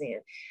specialize in.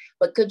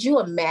 But could you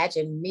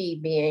imagine me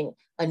being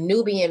a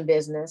newbie in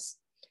business,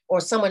 or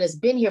someone that's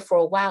been here for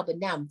a while, but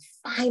now I'm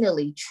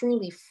finally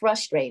truly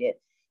frustrated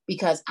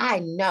because I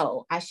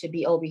know I should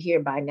be over here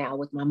by now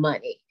with my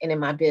money and in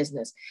my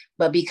business.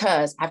 But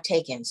because I've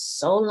taken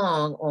so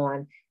long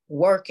on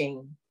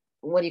working,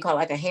 what do you call it,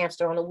 like a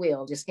hamster on a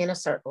wheel, just in a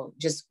circle,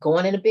 just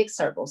going in a big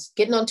circles,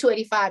 getting on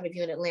 285 if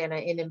you're in Atlanta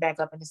and then back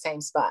up in the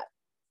same spot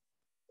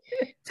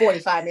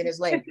 45 minutes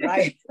later,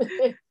 right?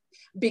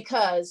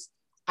 Because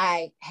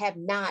I have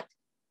not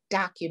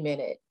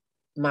documented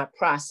my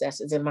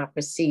processes and my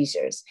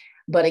procedures.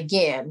 But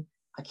again,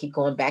 I keep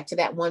going back to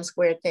that 1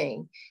 square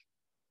thing.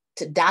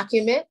 To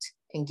document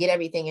and get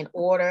everything in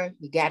order,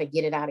 you got to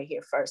get it out of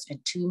here first. And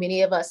too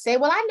many of us say,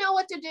 well, I know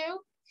what to do.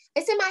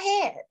 It's in my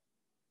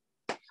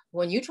head.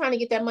 When you're trying to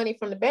get that money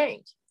from the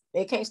bank,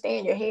 it can't stay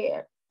in your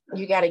head.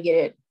 You got to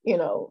get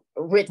it,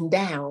 written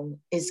down.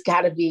 It's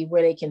got to be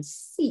where they can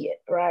see it,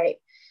 right?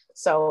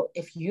 So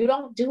if you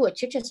don't do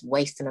it, you're just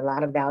wasting a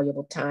lot of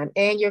valuable time,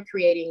 and you're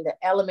creating the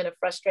element of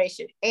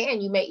frustration,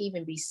 and you may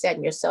even be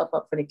setting yourself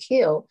up for the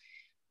kill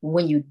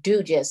when you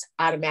do just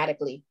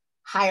automatically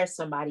hire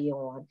somebody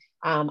on.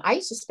 I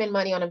used to spend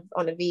money on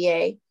a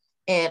VA,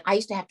 and I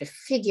used to have to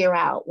figure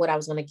out what I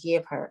was going to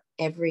give her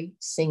every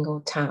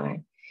single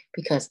time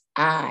because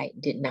I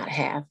did not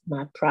have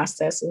my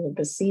processes and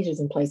procedures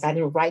in place. I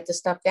didn't write the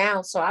stuff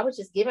down. So I was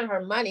just giving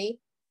her money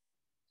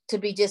to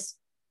be just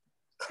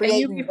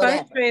creating. And you'd be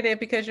frustrated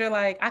because you're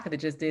like, I could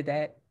have just did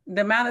that.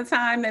 The amount of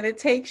time that it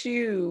takes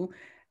you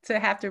to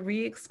have to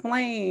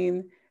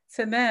re-explain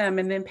to them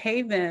and then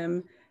pay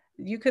them,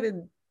 you could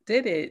have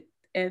did it.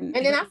 And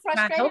then I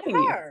frustrated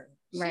her.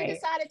 Right. She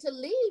decided to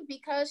leave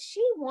because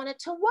she wanted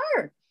to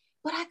work,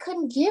 but I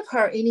couldn't give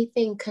her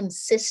anything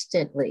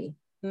consistently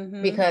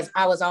because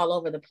I was all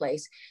over the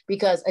place.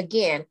 Because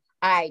again,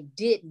 I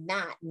did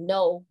not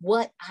know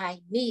what I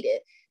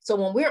needed. So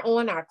when we're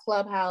on our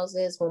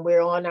clubhouses, when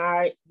we're on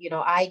our,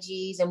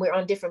 IGs, and we're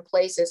on different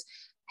places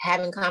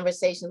having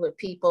conversations with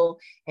people,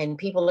 and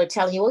people are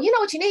telling you, well, you know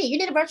what you need? You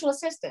need a virtual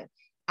assistant.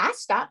 I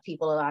stop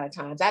people a lot of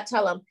times. I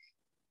tell them,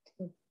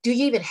 do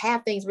you even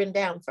have things written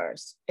down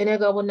first? And they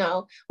go, well,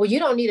 no. Well, you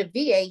don't need a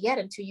VA yet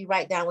until you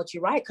write down what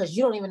you write, because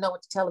you don't even know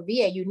what to tell a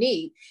VA you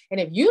need. And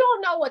if you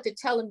don't know what to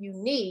tell them you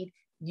need,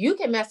 you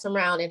can mess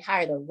around and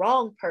hire the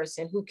wrong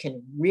person who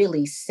can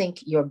really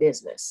sink your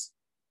business.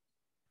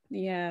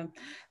 Yeah.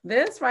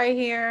 This right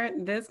here,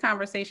 this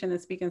conversation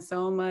is speaking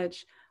so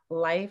much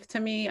life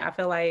to me. I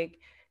feel like,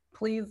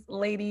 please,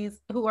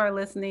 ladies who are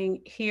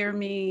listening, hear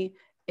me.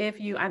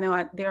 I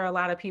know there are a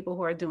lot of people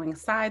who are doing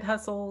side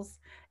hustles,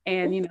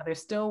 and they're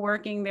still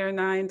working their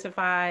 9 to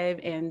 5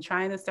 and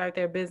trying to start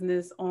their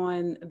business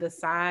on the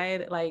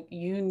side. Like,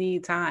 you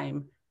need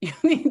time. You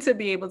need to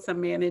be able to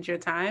manage your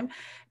time.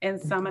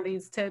 And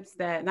these tips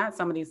that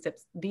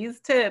Danette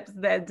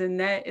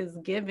is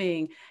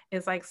giving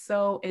is like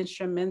so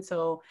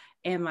instrumental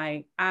in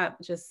like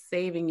just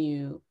saving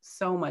you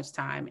so much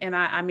time. And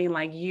I mean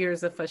like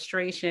years of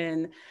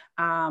frustration,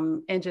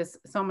 and just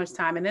so much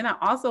time. And then I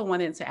also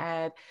wanted to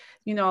add,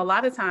 a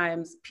lot of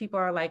times people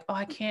are like, oh,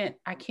 I can't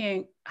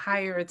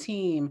hire a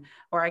team,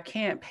 or I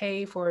can't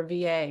pay for a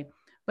VA.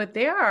 But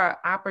there are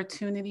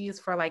opportunities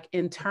for like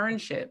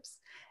internships.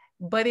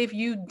 But if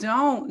you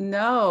don't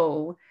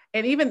know,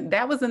 and even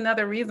that was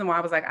another reason why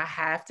I was like, I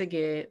have to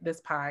get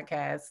this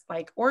podcast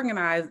like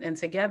organized and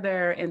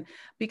together. And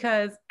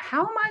because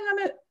how am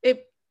I going to,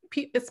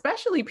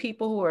 especially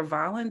people who are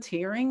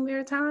volunteering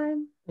their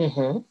time?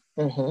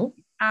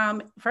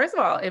 First of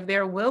all, if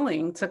they're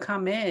willing to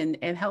come in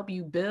and help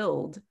you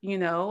build,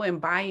 and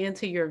buy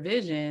into your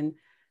vision,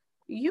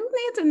 you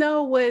need to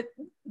know what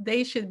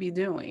they should be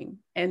doing,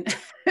 and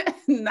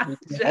not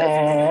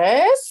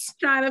just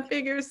trying to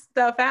figure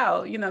stuff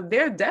out.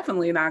 They're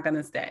definitely not going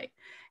to stay.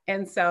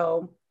 And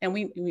so, and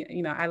we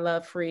I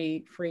love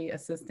free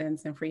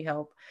assistance and free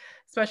help,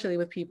 especially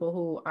with people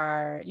who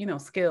are,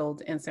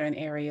 skilled in certain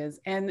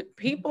areas, and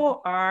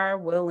people are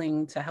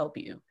willing to help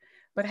you.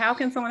 But how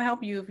can someone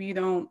help you if you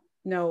don't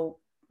know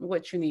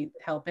what you need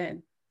help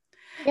in?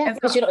 Yeah,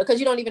 because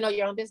you don't even know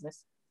your own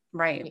business.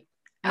 Right.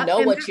 You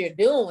know what you're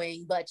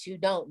doing, but you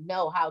don't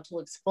know how to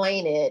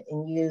explain it,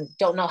 and you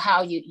don't know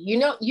how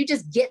you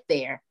just get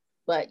there,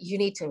 but you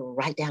need to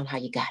write down how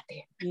you got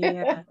there.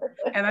 Yeah.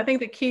 And I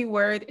think the key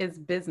word is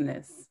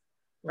business,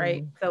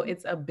 right? So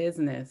it's a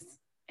business,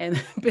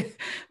 and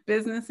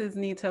businesses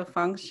need to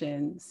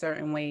function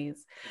certain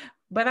ways.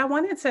 But I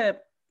wanted to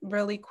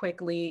really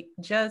quickly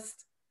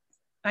just,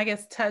 I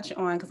guess, touch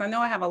on, because I know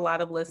I have a lot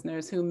of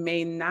listeners who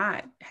may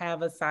not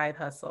have a side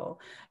hustle,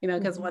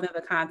 because one of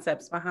the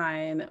concepts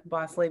behind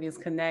Boss Ladies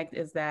Connect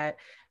is that,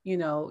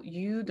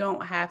 you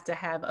don't have to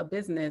have a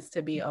business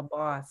to be a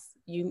boss.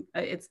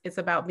 It's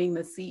about being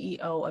the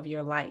CEO of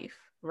your life,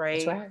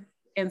 right? That's right.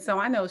 And so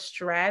I know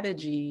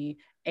strategy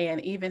and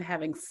even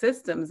having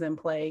systems in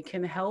play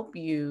can help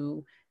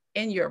you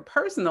in your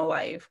personal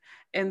life.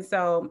 And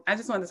so I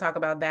just wanted to talk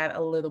about that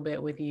a little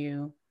bit with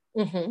you.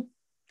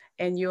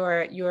 And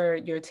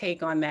your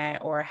take on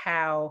that, or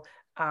how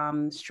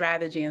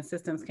strategy and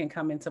systems can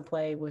come into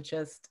play with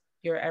just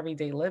your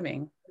everyday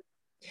living.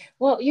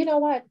 Well, you know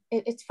what?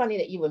 It's funny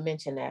that you would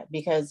mention that,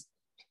 because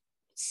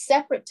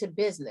separate to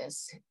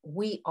business,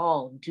 we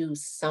all do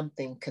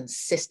something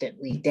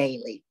consistently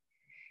daily,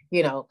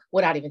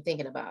 without even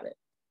thinking about it.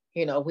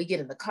 We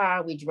get in the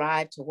car, we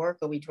drive to work,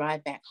 or we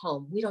drive back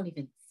home. We don't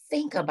even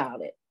think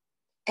about it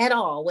at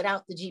all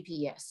without the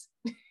GPS,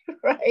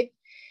 right?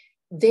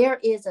 There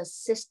is a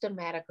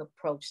systematic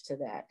approach to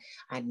that.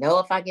 I know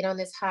if I get on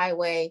this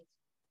highway,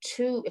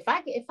 if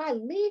I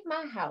leave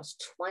my house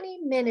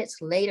 20 minutes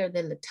later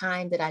than the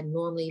time that I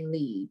normally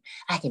leave,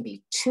 I can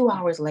be 2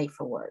 hours late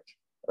for work,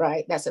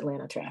 right? That's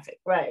Atlanta traffic,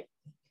 right?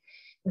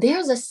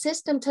 There's a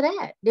system to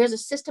that. There's a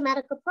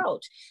systematic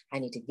approach. I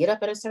need to get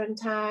up at a certain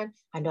time.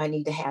 I know I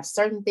need to have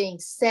certain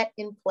things set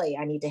in play.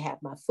 I need to have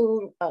my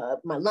food,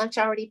 my lunch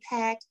already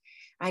packed.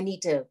 I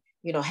need to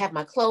have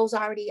my clothes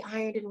already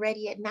ironed and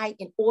ready at night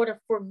in order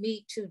for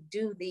me to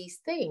do these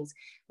things.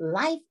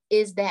 Life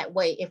is that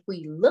way. If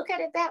we look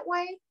at it that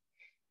way,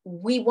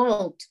 we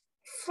won't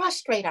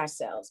frustrate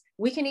ourselves.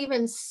 We can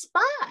even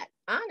spot,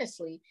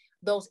 honestly,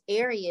 those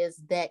areas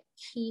that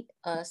keep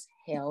us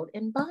held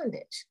in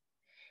bondage.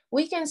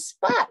 We can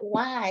spot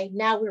why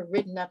now we're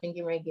written up and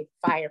getting ready to get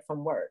fired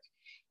from work.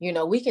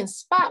 We can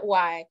spot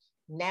why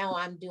now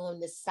I'm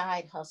doing this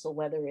side hustle,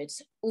 whether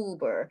it's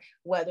Uber,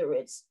 whether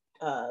it's,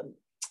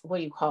 what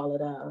do you call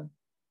it?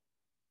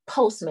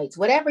 Postmates,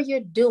 whatever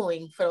you're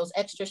doing for those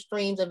extra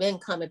streams of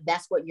income, if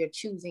that's what you're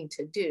choosing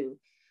to do,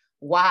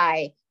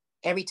 why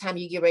every time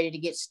you get ready to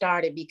get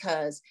started,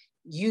 because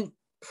you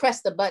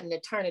press the button to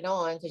turn it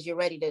on because you're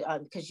ready to,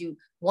 because you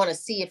want to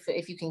see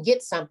if you can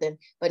get something,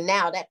 but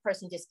now that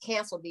person just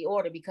canceled the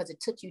order because it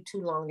took you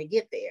too long to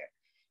get there.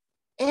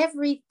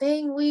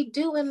 Everything we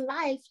do in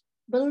life,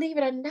 believe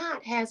it or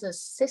not, has a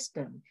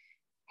system,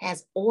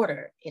 has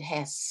order, it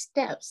has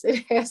steps,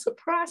 it has a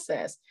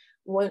process.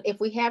 If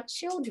we have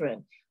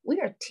children,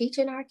 we are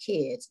teaching our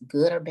kids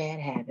good or bad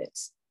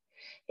habits.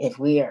 If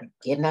we are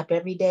getting up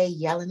every day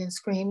yelling and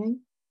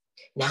screaming,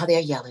 now they're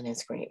yelling and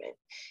screaming.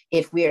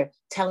 If we're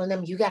telling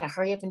them, you got to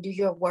hurry up and do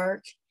your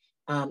work,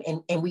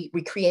 and we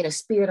create a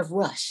spirit of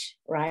rush,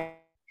 right?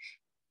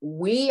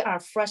 We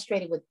are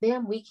frustrated with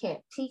them. We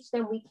can't teach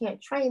them. We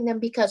can't train them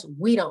because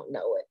we don't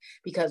know it,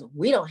 because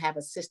we don't have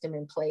a system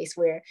in place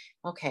where,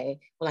 okay,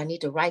 well, I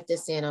need to write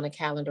this in on a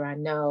calendar. I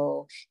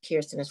know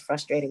Kirsten is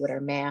frustrated with her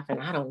math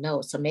and I don't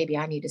know. So maybe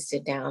I need to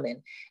sit down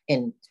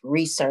and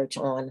research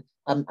on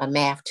a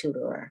math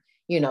tutor,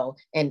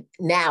 and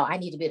now I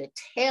need to be able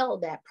to tell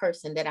that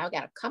person that I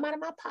got to come out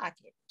of my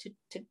pocket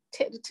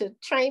to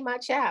train my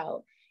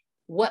child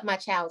what my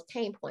child's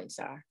pain points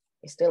are.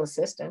 It's still a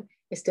system.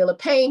 It's still a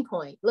pain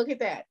point. Look at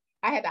that.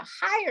 I had to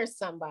hire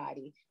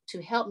somebody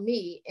to help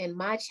me and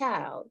my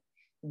child.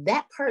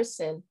 That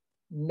person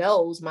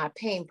knows my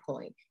pain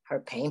point. Her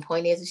pain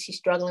point is that she's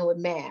struggling with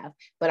math,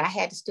 but I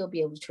had to still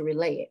be able to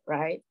relay it,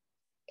 right?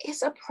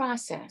 It's a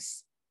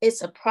process.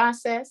 It's a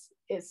process.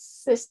 It's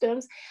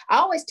systems. I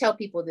always tell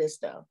people this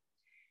though,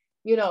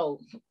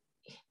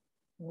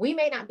 we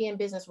may not be in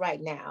business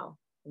right now.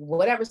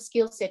 Whatever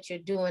skill set you're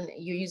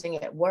using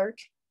at work,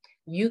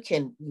 you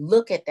can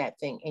look at that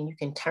thing and you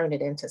can turn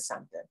it into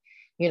something.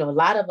 A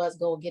lot of us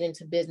go get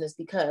into business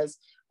because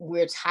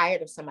we're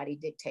tired of somebody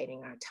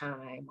dictating our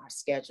time, our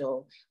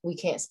schedule. We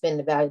can't spend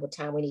the valuable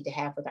time we need to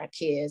have with our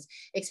kids,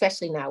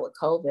 especially now with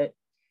COVID.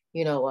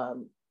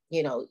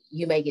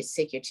 You may get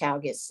sick, your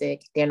child gets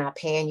sick, they're not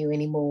paying you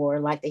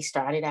anymore like they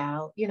started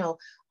out,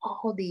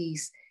 all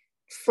these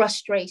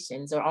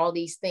frustrations or all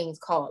these things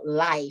called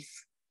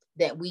life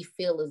that we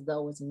feel as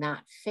though it's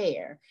not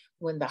fair,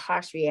 when the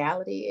harsh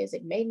reality is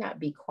it may not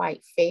be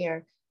quite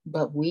fair,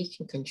 but we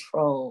can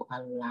control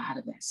a lot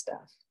of that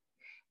stuff.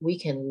 We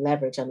can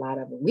leverage a lot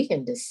of it. We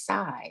can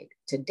decide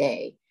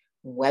today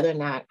whether or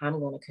not I'm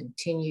going to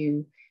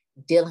continue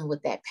dealing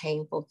with that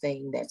painful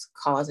thing that's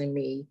causing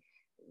me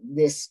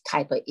this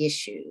type of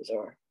issues,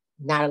 or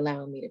not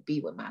allowing me to be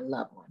with my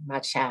loved one, my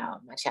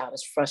child. My child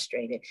is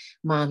frustrated.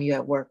 Mom, you're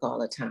at work all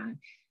the time.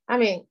 I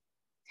mean,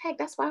 heck,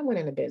 that's why I went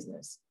into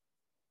business.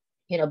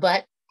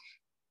 But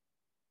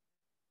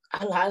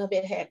a lot of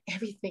it had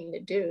everything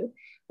to do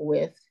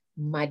with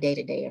my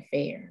day-to-day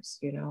affairs.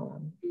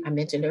 I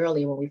mentioned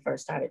earlier when we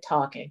first started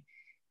talking,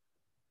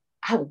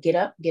 I would get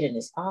up, get in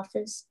this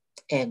office,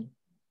 and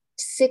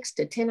 6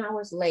 to 10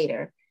 hours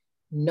later,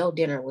 no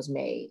dinner was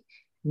made.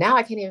 Now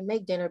I can't even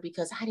make dinner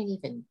because I didn't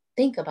even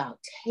think about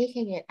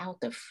taking it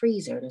out the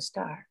freezer to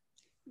start.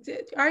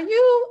 Are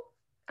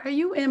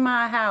you in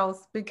my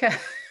house? Because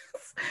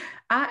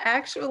I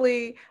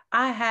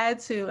had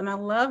to, and I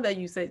love that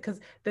you said, because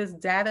this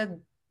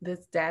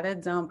data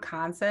dump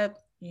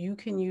concept, you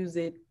can use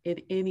it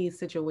in any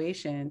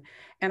situation.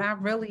 And I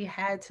really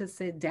had to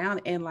sit down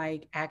and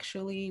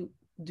actually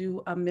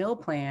do a meal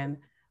plan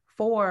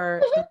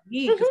for the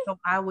week so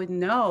I would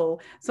know.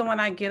 So when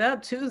I get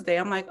up Tuesday,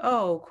 I'm like,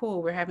 oh,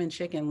 cool, we're having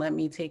chicken. Let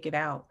me take it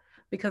out.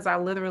 Because I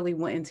literally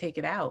went and take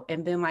it out.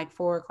 And then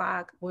 4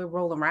 o'clock, we're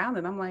rolling around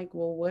and I'm like,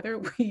 well, what are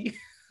we?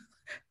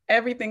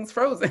 Everything's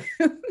frozen.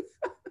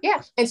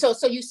 Yeah. And so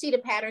you see the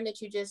pattern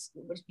that you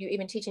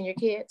even teaching your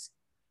kids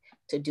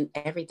to do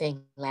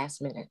everything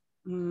last minute.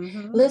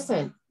 Mm-hmm.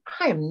 Listen,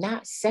 I am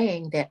not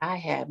saying that I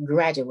have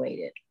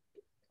graduated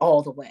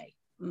all the way,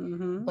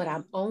 but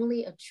I'm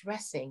only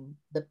addressing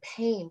the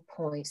pain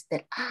points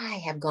that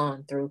I have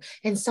gone through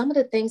and some of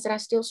the things that I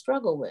still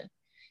struggle with.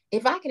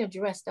 If I can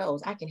address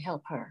those, I can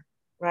help her,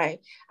 right?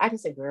 I can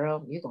say,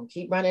 girl, you're going to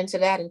keep running into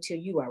that until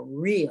you are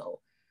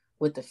real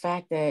with the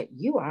fact that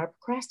you are a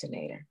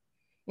procrastinator.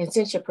 And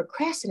since you're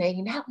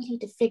procrastinating, now we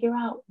need to figure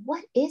out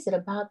what is it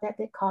about that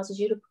causes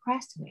you to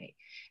procrastinate.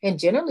 And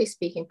generally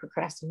speaking,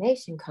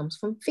 procrastination comes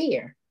from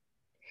fear.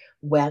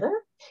 Whether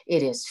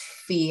it is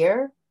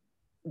fear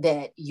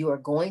that you are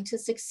going to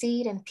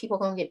succeed and people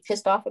are going to get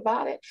pissed off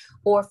about it,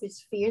 or if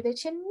it's fear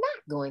that you're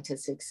not going to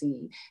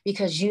succeed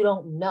because you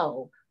don't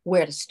know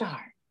where to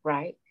start,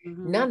 right?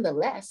 Mm-hmm.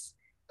 Nonetheless,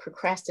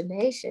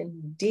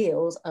 procrastination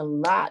deals a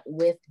lot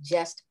with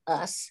just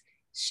us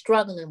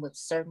struggling with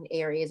certain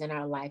areas in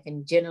our life.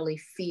 And generally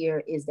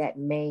fear is that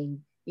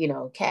main,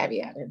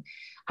 caveat. And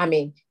I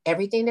mean,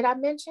 everything that I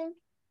mentioned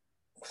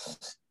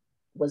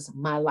was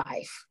my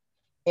life,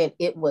 and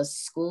it was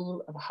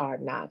school of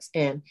hard knocks.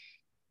 And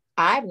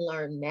I've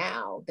learned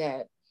now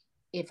that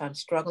if I'm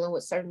struggling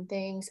with certain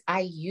things,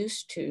 I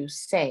used to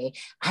say,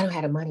 I don't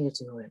have the money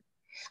to do it.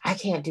 I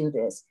can't do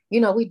this.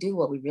 We do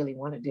what we really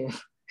want to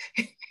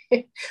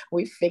do.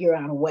 We figure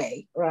out a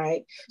way,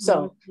 right?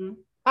 So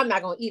I'm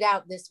not going to eat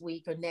out this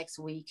week or next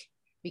week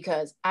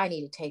because I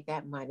need to take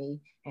that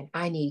money and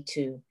I need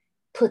to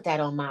put that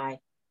on my,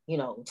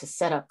 to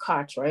set up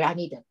carts, or I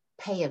need to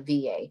pay a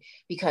VA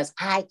because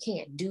I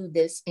can't do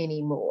this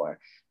anymore.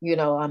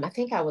 I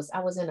think I was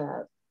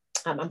in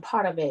I'm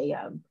part of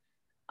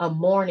a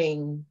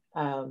morning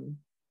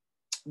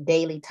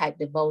daily type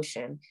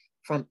devotion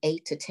from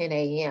 8 to 10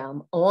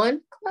 a.m.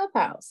 on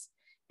Clubhouse,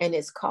 and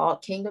it's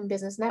called Kingdom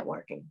Business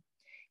Networking.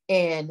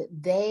 And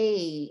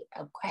they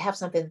have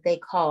something that they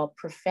call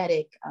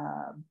prophetic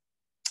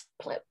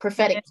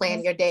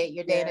plan your day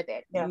in a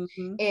day. Yeah.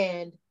 Mm-hmm.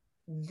 And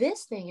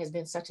this thing has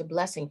been such a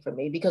blessing for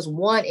me because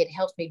one, it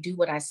helps me do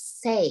what I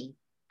say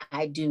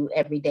I do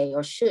every day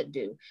or should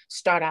do,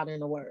 start out in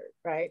the word,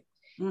 right?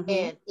 Mm-hmm.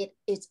 And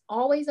it's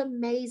always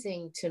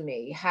amazing to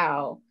me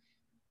how,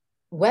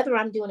 whether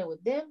I'm doing it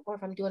with them or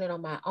if I'm doing it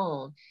on my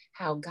own,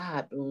 how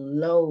God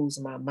blows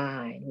my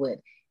mind with,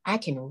 I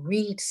can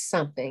read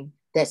something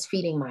that's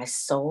feeding my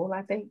soul,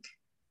 I think,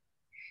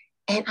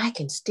 and I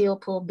can still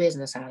pull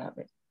business out of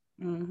it.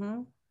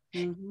 Mm-hmm.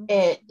 Mm-hmm.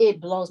 And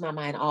it blows my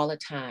mind all the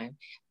time.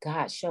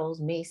 God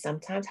shows me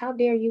sometimes, how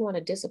dare you want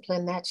to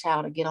discipline that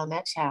child or get on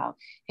that child,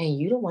 and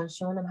you the one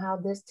showing them how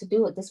to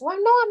do it this way.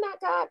 No, I'm not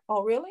God.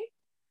 Oh, really?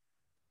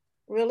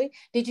 Really?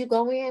 Did you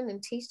go in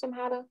and teach them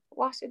how to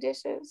wash the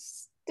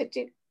dishes? Did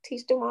you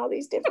teach them all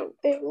these different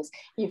things?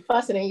 You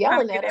fussing and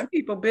yelling at them.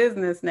 People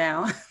business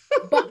now.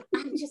 But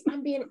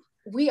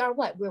we are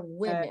what? We're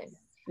women.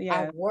 Yes.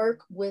 I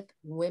work with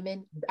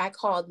women. I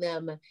call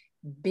them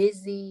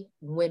busy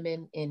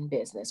women in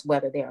business,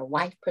 whether they're a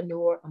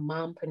wifepreneur, a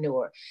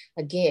mompreneur.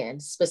 Again,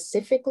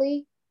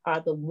 specifically,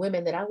 are the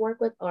women that I work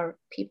with are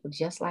people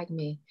just like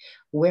me,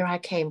 where I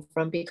came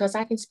from, because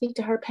I can speak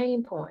to her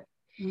pain point.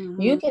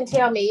 Mm-hmm. You can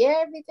tell me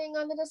everything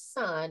under the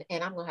sun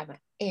and I'm going to have an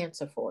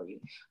answer for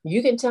you.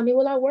 You can tell me,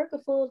 well, I work a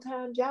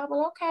full-time job.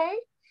 Well, okay.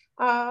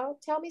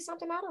 Tell me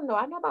something I don't know.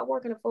 I know about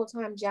working a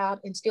full-time job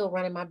and still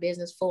running my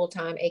business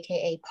full-time,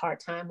 AKA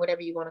part-time,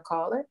 whatever you want to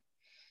call it.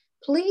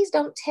 Please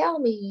don't tell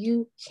me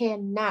you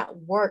cannot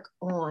work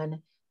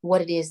on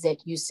what it is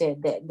that you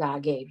said that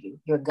God gave you,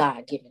 your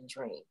God-given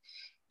dream.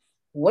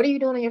 What are you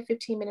doing on your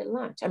 15-minute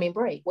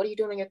break? What are you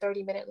doing on your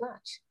 30-minute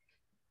lunch?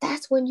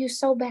 That's when you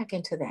sew back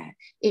into that.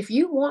 If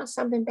you want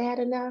something bad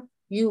enough,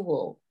 you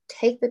will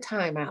take the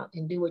time out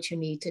and do what you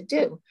need to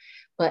do.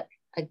 But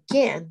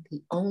again,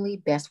 the only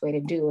best way to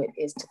do it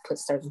is to put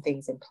certain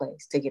things in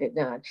place to get it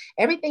done.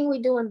 Everything we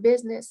do in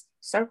business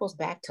circles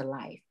back to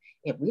life.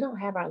 If we don't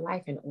have our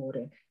life in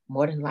order,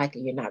 more than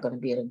likely, you're not going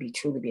to be able to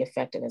truly be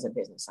effective as a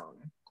business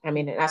owner. I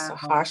mean, that's a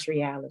harsh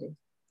reality.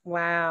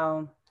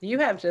 Wow. You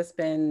have just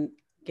been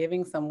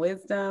giving some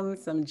wisdom,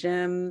 some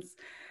gems.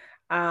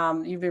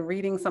 You've been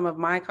reading some of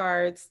my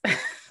cards.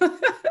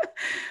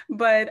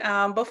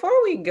 But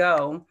before we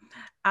go,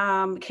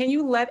 can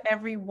you let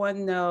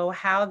everyone know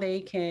how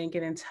they can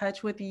get in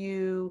touch with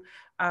you,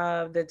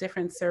 the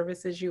different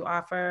services you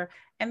offer,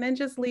 and then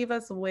just leave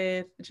us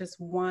with just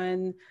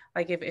one,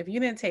 like if you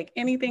didn't take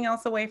anything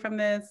else away from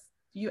this,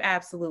 you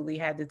absolutely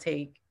had to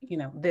take,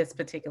 this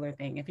particular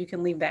thing. If you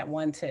can leave that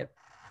one tip.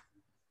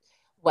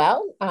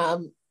 Well,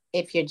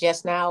 if you're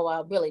just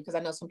now, really, because I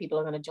know some people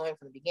are going to join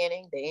from the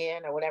beginning, the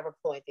end, or whatever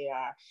point they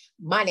are.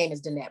 My name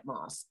is Danette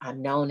Moss.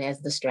 I'm known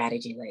as the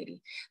Strategy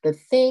Lady. The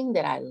thing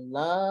that I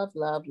love,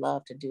 love,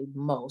 love to do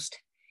most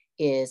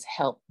is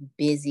help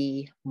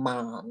busy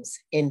moms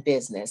in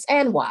business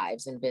and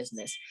wives in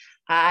business.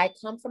 I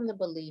come from the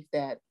belief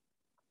that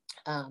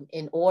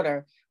in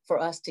order for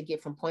us to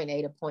get from point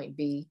A to point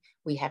B,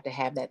 we have to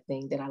have that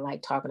thing that I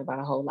like talking about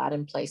a whole lot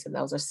in place, and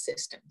those are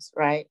systems,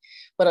 right?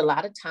 But a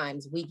lot of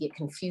times we get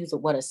confused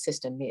with what a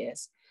system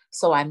is.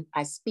 So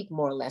I speak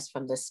more or less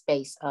from the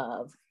space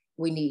of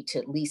we need to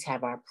at least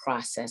have our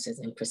processes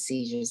and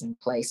procedures in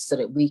place so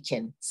that we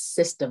can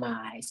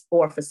systemize,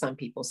 or for some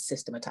people,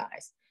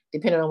 systematize,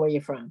 depending on where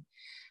you're from,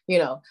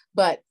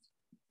 But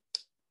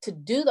to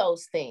do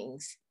those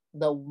things,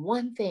 the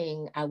one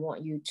thing I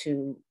want you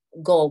to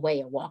go away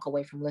and walk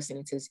away from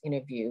listening to this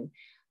interview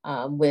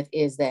with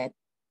is that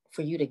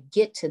for you to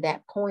get to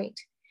that point,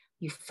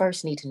 you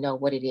first need to know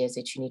what it is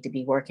that you need to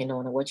be working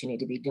on and what you need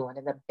to be doing.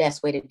 And the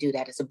best way to do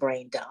that is a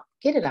brain dump.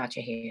 Get it out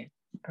your head,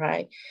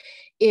 right?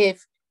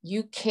 If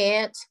you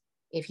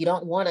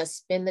don't want to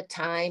spend the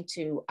time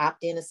to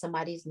opt into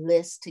somebody's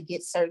list to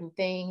get certain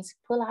things,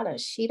 pull out a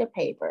sheet of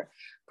paper,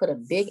 put a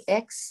big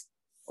X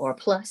or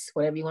plus,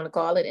 whatever you want to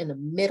call it, in the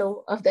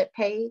middle of that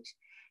page.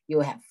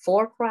 You'll have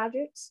 4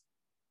 projects.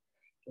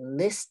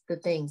 List the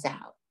things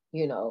out.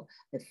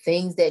 the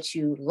things that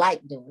you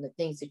like doing, the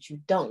things that you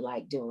don't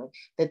like doing,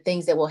 the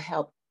things that will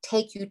help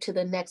take you to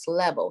the next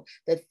level,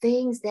 the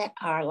things that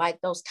are like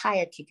those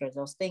tire kickers,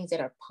 those things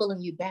that are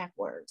pulling you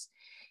backwards.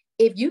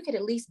 If you could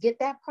at least get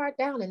that part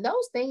down, and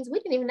those things, we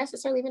didn't even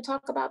necessarily even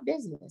talk about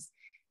business.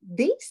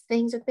 These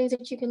things are things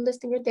that you can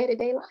list in your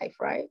day-to-day life,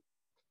 right?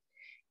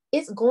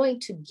 It's going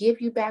to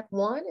give you back,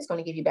 one, it's going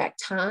to give you back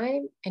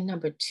time. And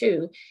number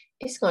two,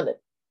 it's going to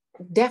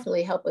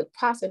definitely help it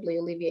possibly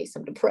alleviate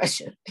some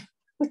depression.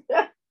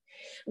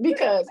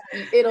 Because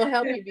it'll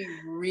help you be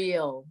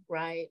real,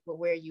 right, with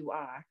where you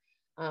are.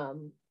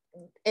 And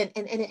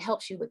it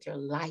helps you with your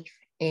life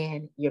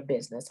and your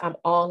business. I'm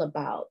all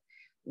about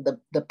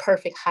the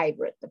perfect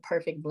hybrid, the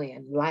perfect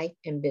blend, life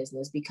and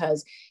business,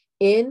 because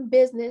in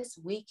business,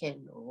 we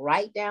can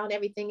write down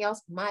everything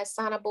else. My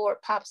Asana board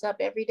pops up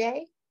every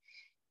day.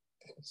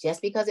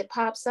 Just because it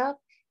pops up,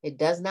 it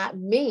does not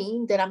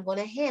mean that I'm going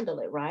to handle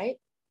it, right?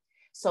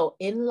 So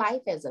in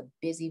life, as a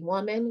busy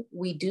woman,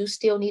 we do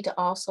still need to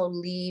also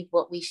leave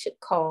what we should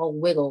call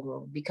wiggle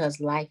room, because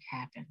life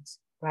happens,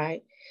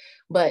 right?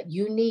 But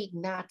you need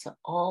not to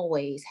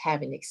always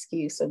have an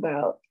excuse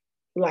about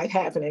life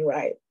happening,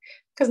 right?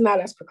 Because now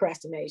that's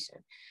procrastination.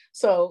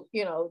 So,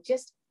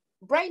 just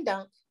brain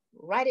dump,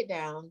 write it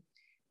down.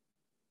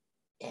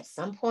 At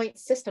some point,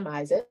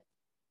 systemize it,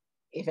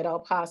 if at all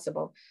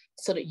possible,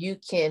 so that you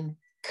can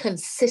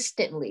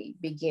consistently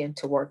begin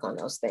to work on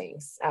those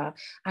things.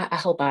 I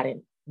hope I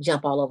didn't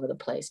jump all over the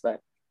place,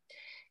 but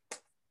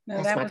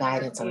that's my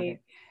guidance on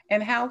it.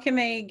 And how can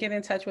they get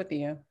in touch with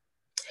you?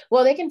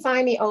 Well, they can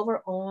find me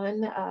over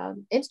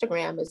on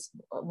Instagram is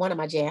one of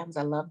my jams.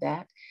 I love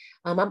that.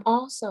 I'm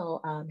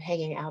also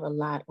hanging out a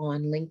lot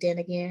on LinkedIn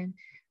again.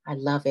 I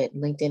love it.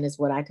 LinkedIn is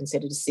what I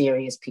consider the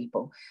serious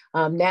people.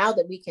 Now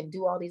that we can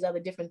do all these other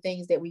different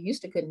things that we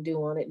used to couldn't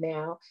do on it,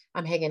 now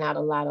I'm hanging out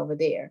a lot over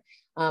there.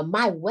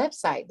 My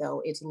website,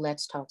 though, is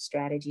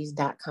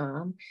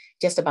letstalkstrategies.com.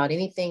 Just about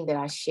anything that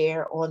I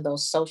share on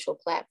those social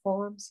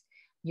platforms,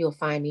 you'll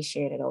find me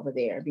sharing it over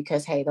there,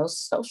 because, hey, those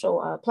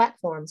social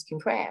platforms can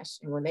crash.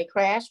 And when they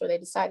crash or they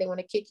decide they want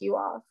to kick you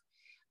off,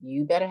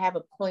 you better have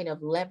a point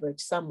of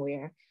leverage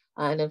somewhere.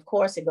 And of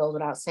course, it goes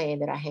without saying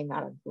that I hang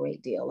out a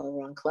great deal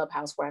over on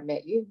Clubhouse, where I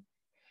met you.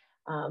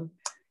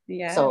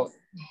 So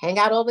hang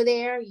out over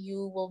there.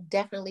 You will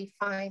definitely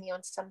find me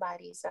on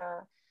somebody's,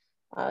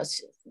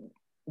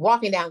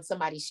 walking down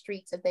somebody's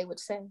streets, as they would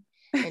say,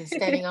 and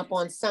standing up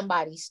on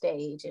somebody's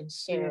stage and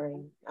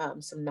sharing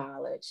some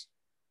knowledge.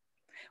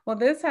 Well,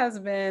 this has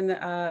been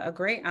a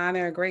great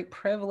honor, a great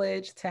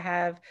privilege to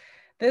have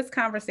this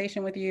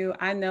conversation with you.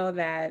 I know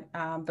that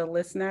the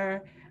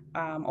listener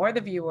or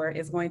the viewer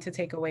is going to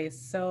take away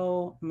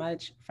so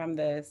much from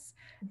this,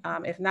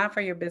 if not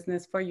for your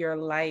business, for your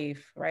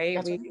life,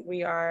 right?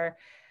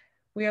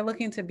 We are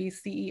looking to be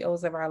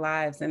CEOs of our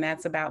lives, and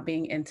that's about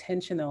being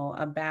intentional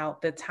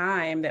about the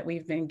time that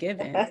we've been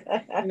given,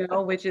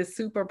 which is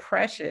super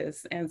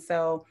precious. And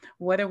so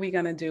what are we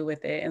going to do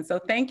with it? And so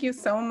thank you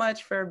so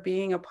much for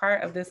being a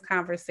part of this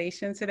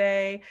conversation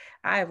today.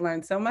 I've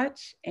learned so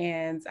much,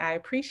 and I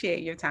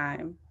appreciate your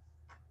time.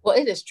 Well,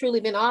 it has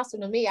truly been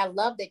awesome to me. I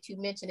love that you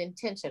mentioned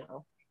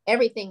intentional.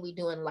 Everything we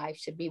do in life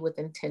should be with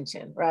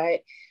intention,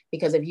 right?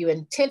 Because if you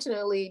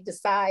intentionally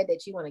decide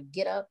that you want to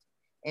get up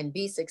and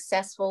be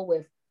successful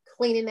with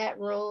cleaning that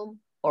room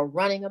or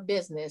running a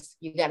business,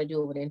 you got to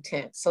do it with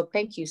intent. So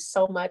thank you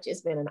so much.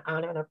 It's been an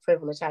honor and a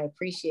privilege. I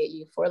appreciate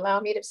you for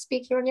allowing me to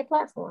speak here on your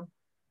platform.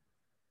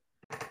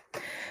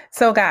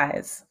 So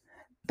guys,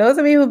 those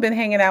of you who've been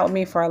hanging out with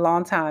me for a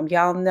long time,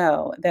 y'all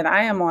know that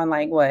I am on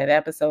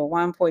episode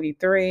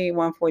 143,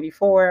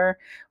 144,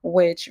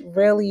 which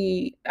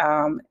really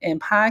in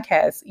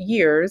podcast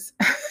years,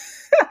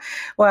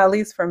 well, at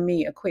least for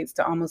me, equates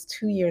to almost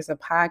 2 years of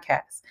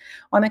podcasts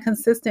on a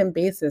consistent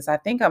basis. I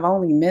think I've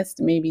only missed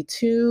maybe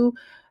two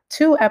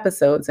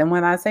episodes. And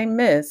when I say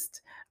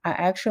missed, I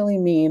actually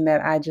mean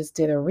that I just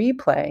did a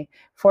replay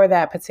for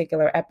that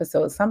particular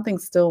episode. Something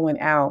still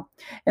went out.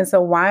 And so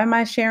why am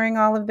I sharing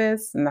all of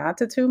this? Not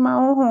to toot my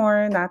own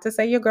horn, not to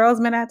say your girl's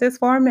been at this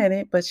for a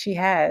minute, but she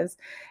has.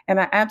 And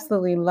I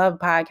absolutely love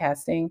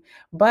podcasting,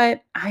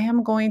 but I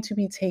am going to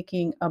be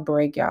taking a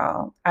break,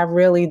 y'all. I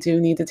really do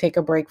need to take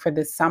a break for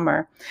this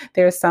summer.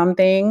 There's some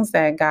things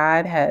that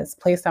God has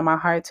placed on my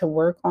heart to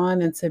work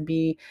on and to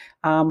be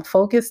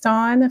focused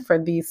on for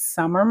these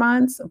summer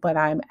months, but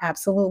I'm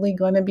absolutely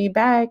going to be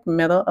back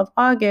middle of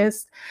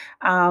August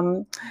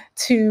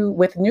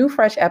with new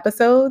fresh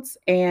episodes.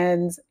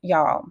 And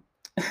y'all,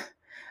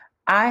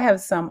 I have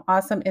some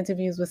awesome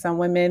interviews with some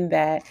women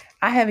that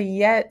I have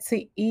yet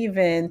to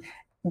even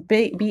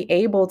be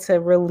able to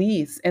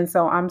release. And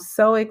so I'm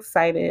so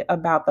excited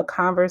about the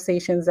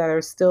conversations that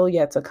are still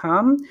yet to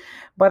come,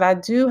 but I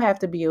do have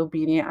to be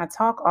obedient. I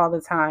talk all the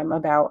time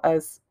about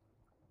us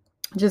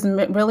just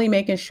really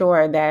making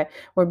sure that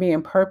we're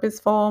being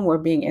purposeful, we're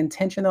being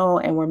intentional,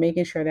 and we're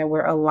making sure that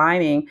we're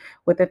aligning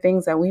with the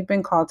things that we've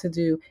been called to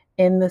do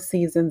in the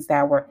seasons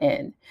that we're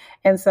in.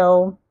 And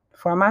so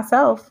for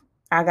myself,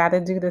 I got to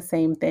do the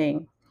same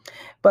thing.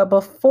 But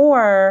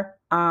before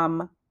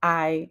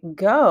I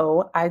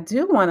go, I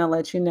do want to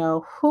let you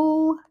know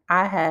who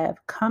I have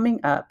coming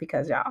up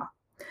because y'all,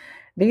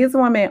 these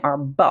women are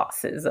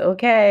bosses,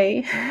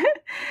 okay?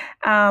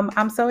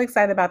 I'm so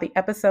excited about the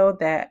episode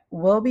that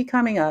will be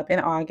coming up in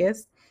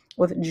August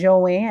with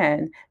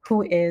Joanne,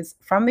 who is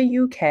from the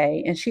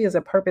UK and she is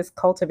a purpose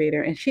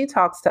cultivator and she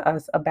talks to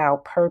us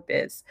about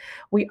purpose.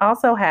 We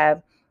also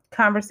have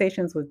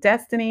conversations with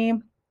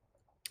Destiny,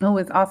 who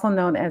is also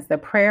known as the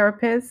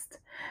prayerapist.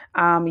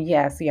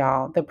 Yes,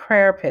 y'all, the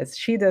prayerapist.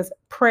 She does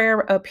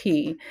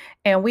prayer-a-p.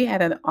 And we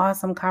had an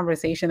awesome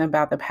conversation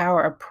about the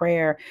power of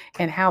prayer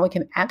and how it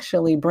can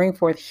actually bring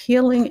forth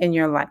healing in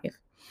your life.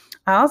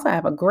 I also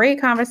have a great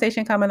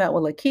conversation coming up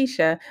with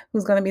Lakeisha,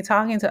 who's going to be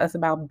talking to us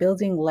about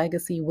building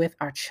legacy with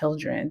our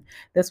children.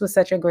 This was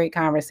such a great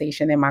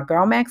conversation. And my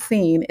girl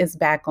Maxine is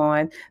back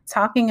on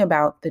talking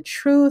about the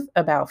truth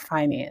about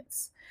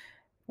finance,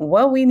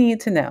 what we need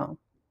to know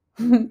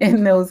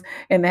in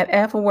that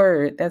F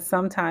word that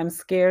sometimes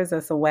scares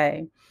us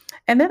away.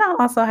 And then I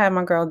also have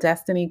my girl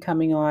Destiny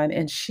coming on,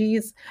 and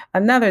she's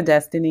another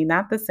Destiny,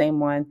 not the same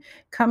one,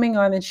 coming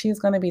on, and she's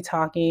going to be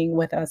talking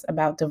with us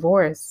about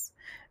divorce.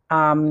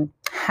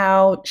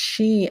 How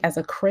she, as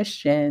a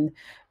Christian,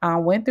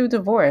 went through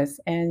divorce.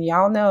 And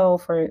y'all know,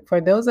 for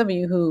those of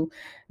you who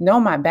know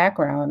my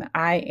background,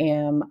 I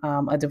am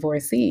a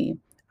divorcee.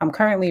 I'm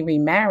currently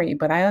remarried,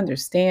 but I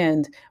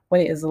understand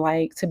what it is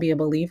like to be a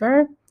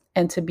believer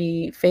and to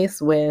be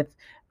faced with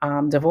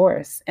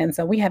divorce. And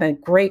so we had a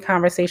great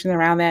conversation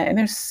around that. And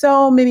there's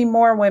so many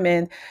more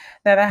women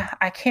that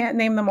I can't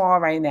name them all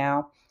right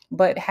now,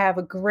 but have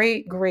a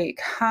great, great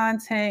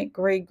content,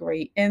 great,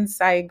 great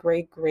insight,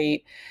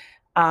 great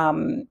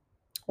um,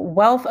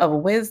 wealth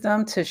of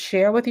wisdom to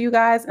share with you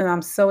guys. And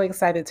I'm so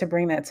excited to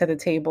bring that to the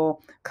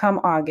table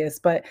come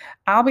August. But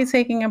I'll be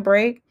taking a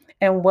break.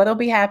 And what'll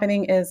be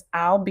happening is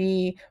I'll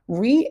be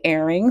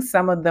re-airing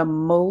some of the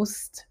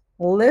most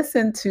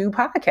listened to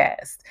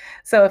podcasts.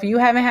 So if you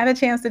haven't had a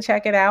chance to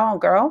check it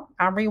out, girl,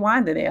 I'm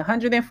rewinding it.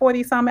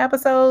 140 some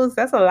episodes.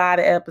 That's a lot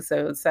of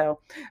episodes. So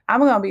I'm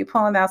going to be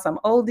pulling out some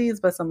oldies,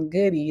 but some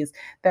goodies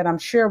that I'm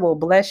sure will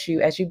bless you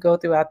as you go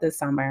throughout this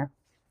summer.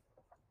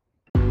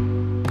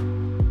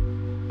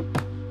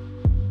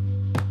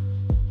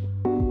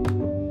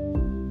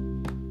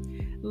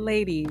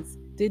 Ladies,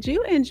 did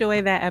you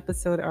enjoy that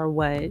episode or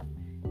what?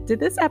 Did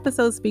this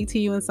episode speak to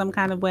you in some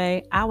kind of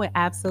way? I would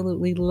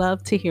absolutely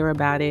love to hear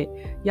about it.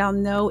 Y'all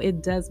know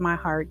it does my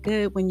heart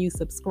good when you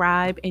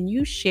subscribe and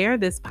you share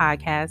this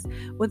podcast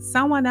with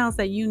someone else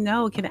that you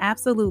know can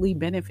absolutely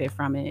benefit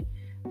from it.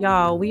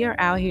 Y'all, we are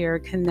out here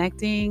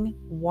connecting,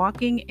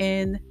 walking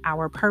in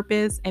our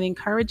purpose, and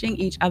encouraging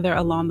each other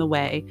along the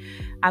way.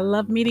 I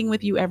love meeting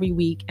with you every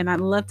week, and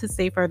I'd love to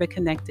stay further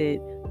connected.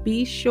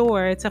 Be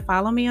sure to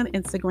follow me on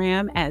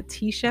Instagram at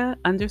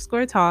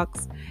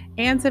Tisha_talks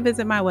and to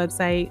visit my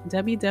website,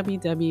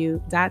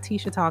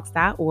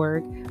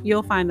 www.tishatalks.org.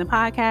 You'll find the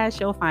podcast,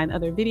 you'll find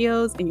other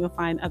videos, and you'll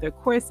find other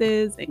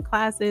courses and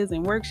classes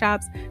and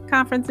workshops,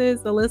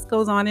 conferences, the list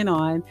goes on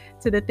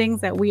to the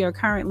things that we are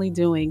currently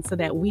doing so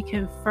that we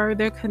can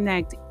further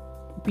connect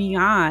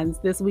beyond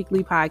this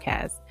weekly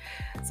podcast.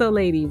 So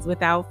ladies,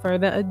 without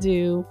further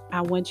ado, I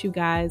want you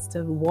guys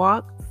to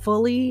walk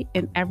fully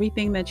in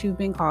everything that you've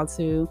been called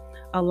to,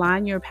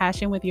 align your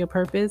passion with your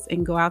purpose,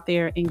 and go out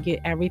there and get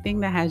everything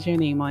that has your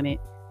name on it.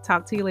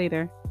 Talk to you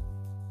later.